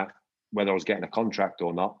talk about whether I was getting a contract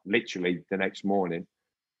or not, literally the next morning.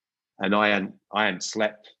 And I hadn't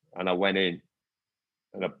slept, and I went in,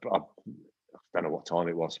 and I don't know what time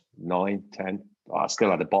it was, 9, 10. I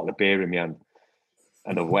still had a bottle of beer in my hand.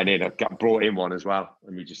 And I went in, brought in one as well,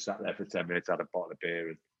 and we just sat there for 10 minutes, had a bottle of beer,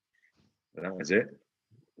 and that was it.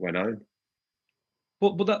 Went home.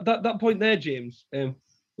 But that point there, James,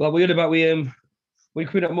 well, we heard about why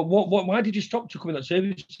did you stop to come in that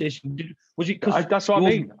service station? Was it because that's what I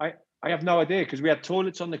mean? I have no idea, because we had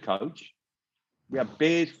toilets on the coach, we had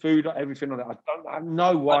beer, food, everything on it. I don't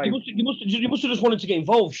know why. You must have just wanted to get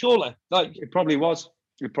involved, surely. Like it probably was.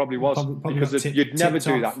 Probably because you'd never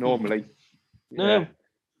do that normally. No. Yeah.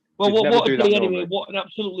 Well, what a day anyway. What an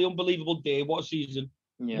absolutely unbelievable day. What a season.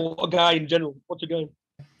 Yeah. What a guy in general. What a guy.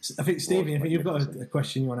 I think, Stevie, I think you've got a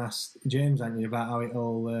question you want to ask James, haven't you, about how it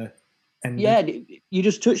all ended? Yeah, you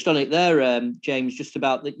just touched on it there, James, just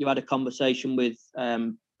about that you had a conversation with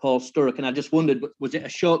Paul Sturrock, and I just wondered, was it a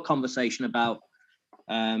short conversation about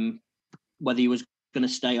whether he was going to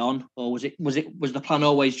stay on, or was the plan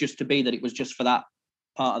always just to be that it was just for that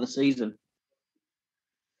part of the season?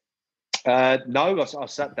 No, I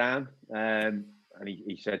sat down and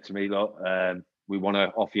he said to me, look, we want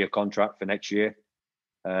to offer you a contract for next year.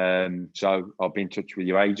 So I'll be in touch with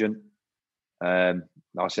your agent. I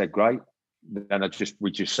said, great. Then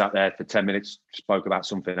we just sat there for 10 minutes, spoke about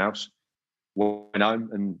something else, went home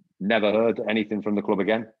and never heard anything from the club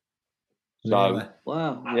again. So, really?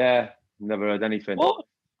 Wow. Yeah, never heard anything. What?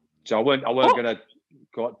 So I weren't going to,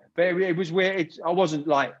 but it was weird. I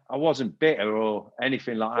wasn't bitter or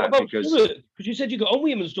anything like that. Because you said you got on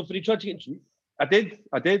with him and stuff and he tried to get... I did.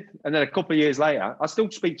 And then a couple of years later, I still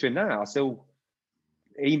speak to him now. I still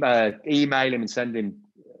email him and send him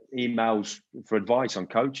emails for advice on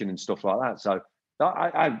coaching and stuff like that. So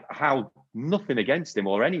I held nothing against him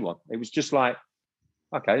or anyone. It was just like,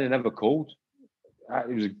 okay, they never called.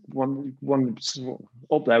 It was one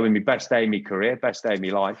up there with my best day of my career, best day of my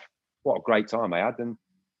life. What a great time I had, and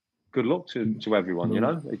good luck to everyone. You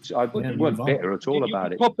know, I wasn't bitter at all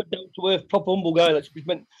about it. Proper down to earth, proper humble guy.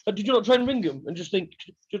 Did you not try and ring him and just think?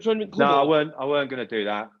 Did you try and ring? No, I weren't going to do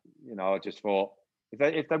that. You know, I just thought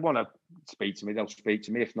if they want to speak to me, they'll speak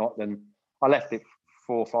to me. If not, then I left it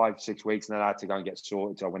 4, 5, 6 weeks, and then I had to go and get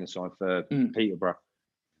sorted. So I went and signed for Peterborough.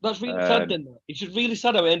 That's really sad. Then it's just really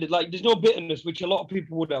sad how it ended. Like, there's no bitterness, which a lot of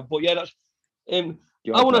people would have. But yeah, that's. I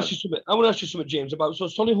want to ask you something, James, about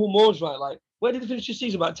Solihull Moors, right? Like, where did they finish the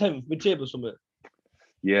season? About 10th, mid-table or something?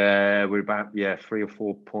 Yeah, we're about 3 or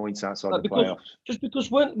 4 points outside the playoffs. Just because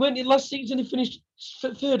weren't it last season he finished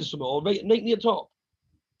third or something, or right near the top?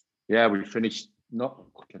 Yeah, we finished.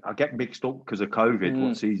 I get mixed up because of COVID.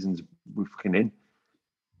 What seasons we're fucking in?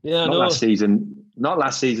 Yeah, not last season. Not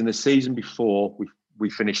last season. The season before, we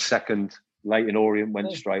finished second. Leighton Orient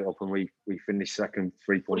went straight up, and we finished second,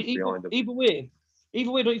 3 points behind them. Either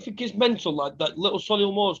way, don't you think it's mental? Like that little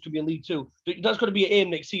Solihull Moors could be in League Two. That's got to be an aim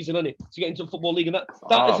next season, isn't it? To get into the Football League, and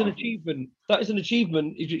that is an achievement. That is an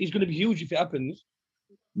achievement. It's going to be huge if it happens.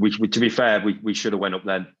 To be fair, we should have went up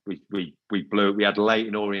then. We blew it. We had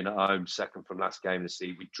Leighton Orient at home, second from last game of the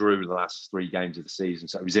season. We drew the last 3 games of the season,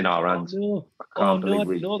 so it was in our hands. No. I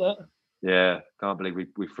didn't know that. Yeah, can't believe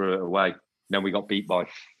we threw it away. Then we got beat by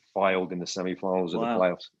Fylde in the semi-finals of the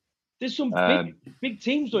playoffs. There's some big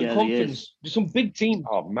teams though in conference. There's some big teams.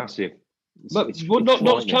 Oh, massive. It's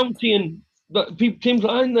Notts County and teams that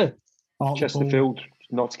aren't there. Chesterfield,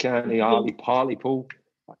 Notts County, Hartlepool.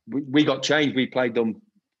 We got changed. We played them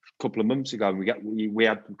a couple of months ago, and we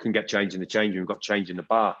couldn't get changed in the change room. We got changed in the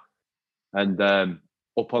bar, and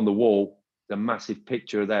up on the wall, the massive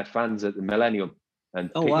picture of their fans at the Millennium,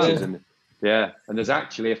 and pictures, and there's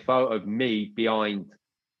actually a photo of me behind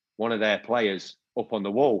one of their players up on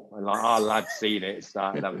the wall, and like our lads seen it,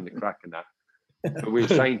 started having the crack and that. But we were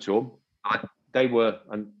saying to them,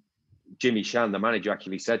 and Jimmy Shan, the manager,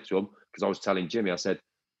 actually said to them, because I was telling Jimmy, I said,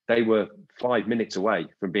 they were 5 minutes away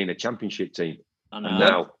from being a championship team. And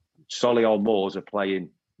now Solihull Moors are playing,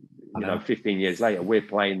 15 years later, we're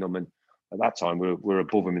playing them, and at that time we're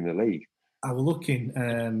above them in the league. I was looking,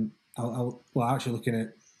 actually looking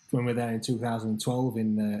at when we were there in 2012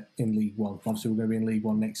 in League One. Obviously, we're going to be in League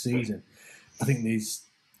One next season. I think there's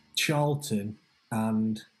Charlton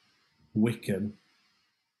and Wickham,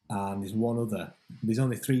 and there's one other. There's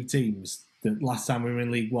only 3 teams that last time we were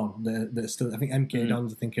in League One that are still. I think MK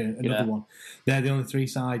Dons, I think, another one. They're the only 3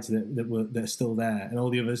 sides that are still there, and all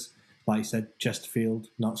the others, like you said, Chesterfield,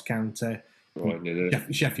 Notts County,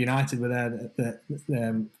 Sheffield United were there.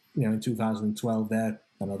 In 2012 there.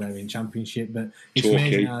 I know they're in Championship, but it's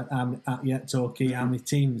amazing Torquay, how many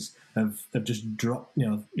teams have just dropped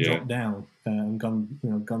down and gone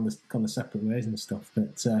the separate ways and stuff.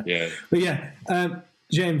 But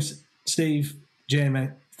James, Steve, Jamie,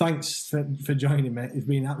 thanks for joining me. It's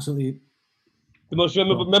been absolutely the most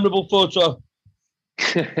memorable photo.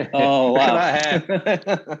 Oh wow,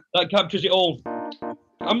 that captures it all.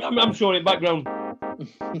 I'm showing it background.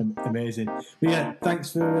 Amazing. But yeah,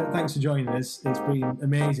 thanks for joining us. It's been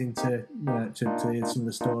amazing to hear some of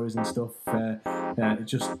the stories and stuff. I've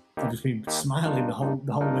just been smiling the whole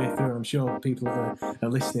way through. I'm sure people that are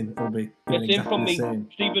listening will be doing exactly the same.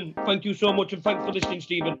 Stephen, thank you so much, and thanks for listening,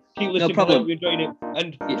 Stephen. Keep listening. No problem. We're enjoying it.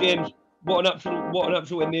 And James, what an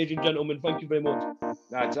absolute amazing gentleman. Thank you very much.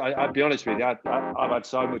 I'll be honest with you. I've had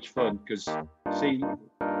so much fun because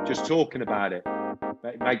just talking about it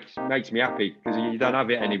makes me happy, because you don't have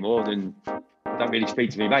it anymore. Then I don't really speak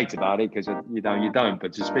to my mates about it because you don't.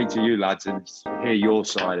 But to speak to you lads and hear your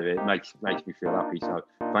side of it makes me feel happy. So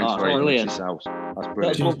thanks very much yourselves. That's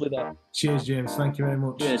brilliant. That's lovely, that. Cheers, James. Thank you very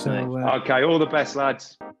much. Cheers, okay, all the best,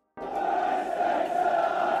 lads.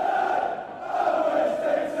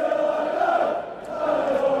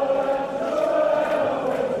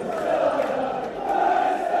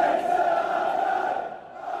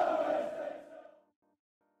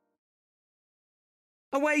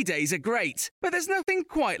 Away days are great, but there's nothing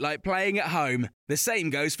quite like playing at home. The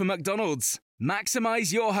same goes for McDonald's.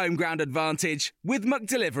 Maximise your home ground advantage with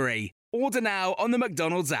McDelivery. Order now on the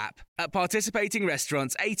McDonald's app. At participating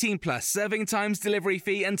restaurants, 18 plus, serving times, delivery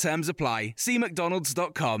fee and terms apply. See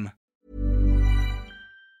mcdonalds.com.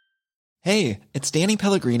 Hey, it's Danny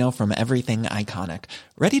Pellegrino from Everything Iconic.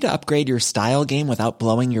 Ready to upgrade your style game without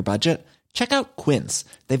blowing your budget? Check out Quince.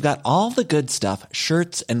 They've got all the good stuff,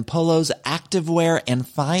 shirts and polos, activewear, and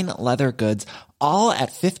fine leather goods, all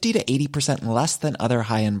at 50 to 80% less than other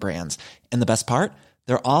high-end brands. And the best part?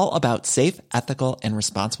 They're all about safe, ethical, and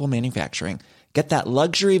responsible manufacturing. Get that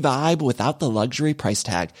luxury vibe without the luxury price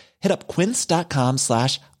tag. Hit up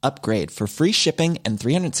quince.com/upgrade for free shipping and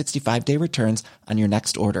 365-day returns on your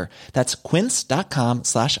next order. That's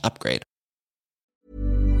quince.com/upgrade.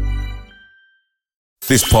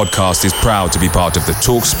 This podcast is proud to be part of the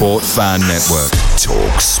TalkSport Fan Network.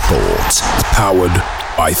 TalkSport. Powered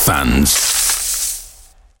by fans.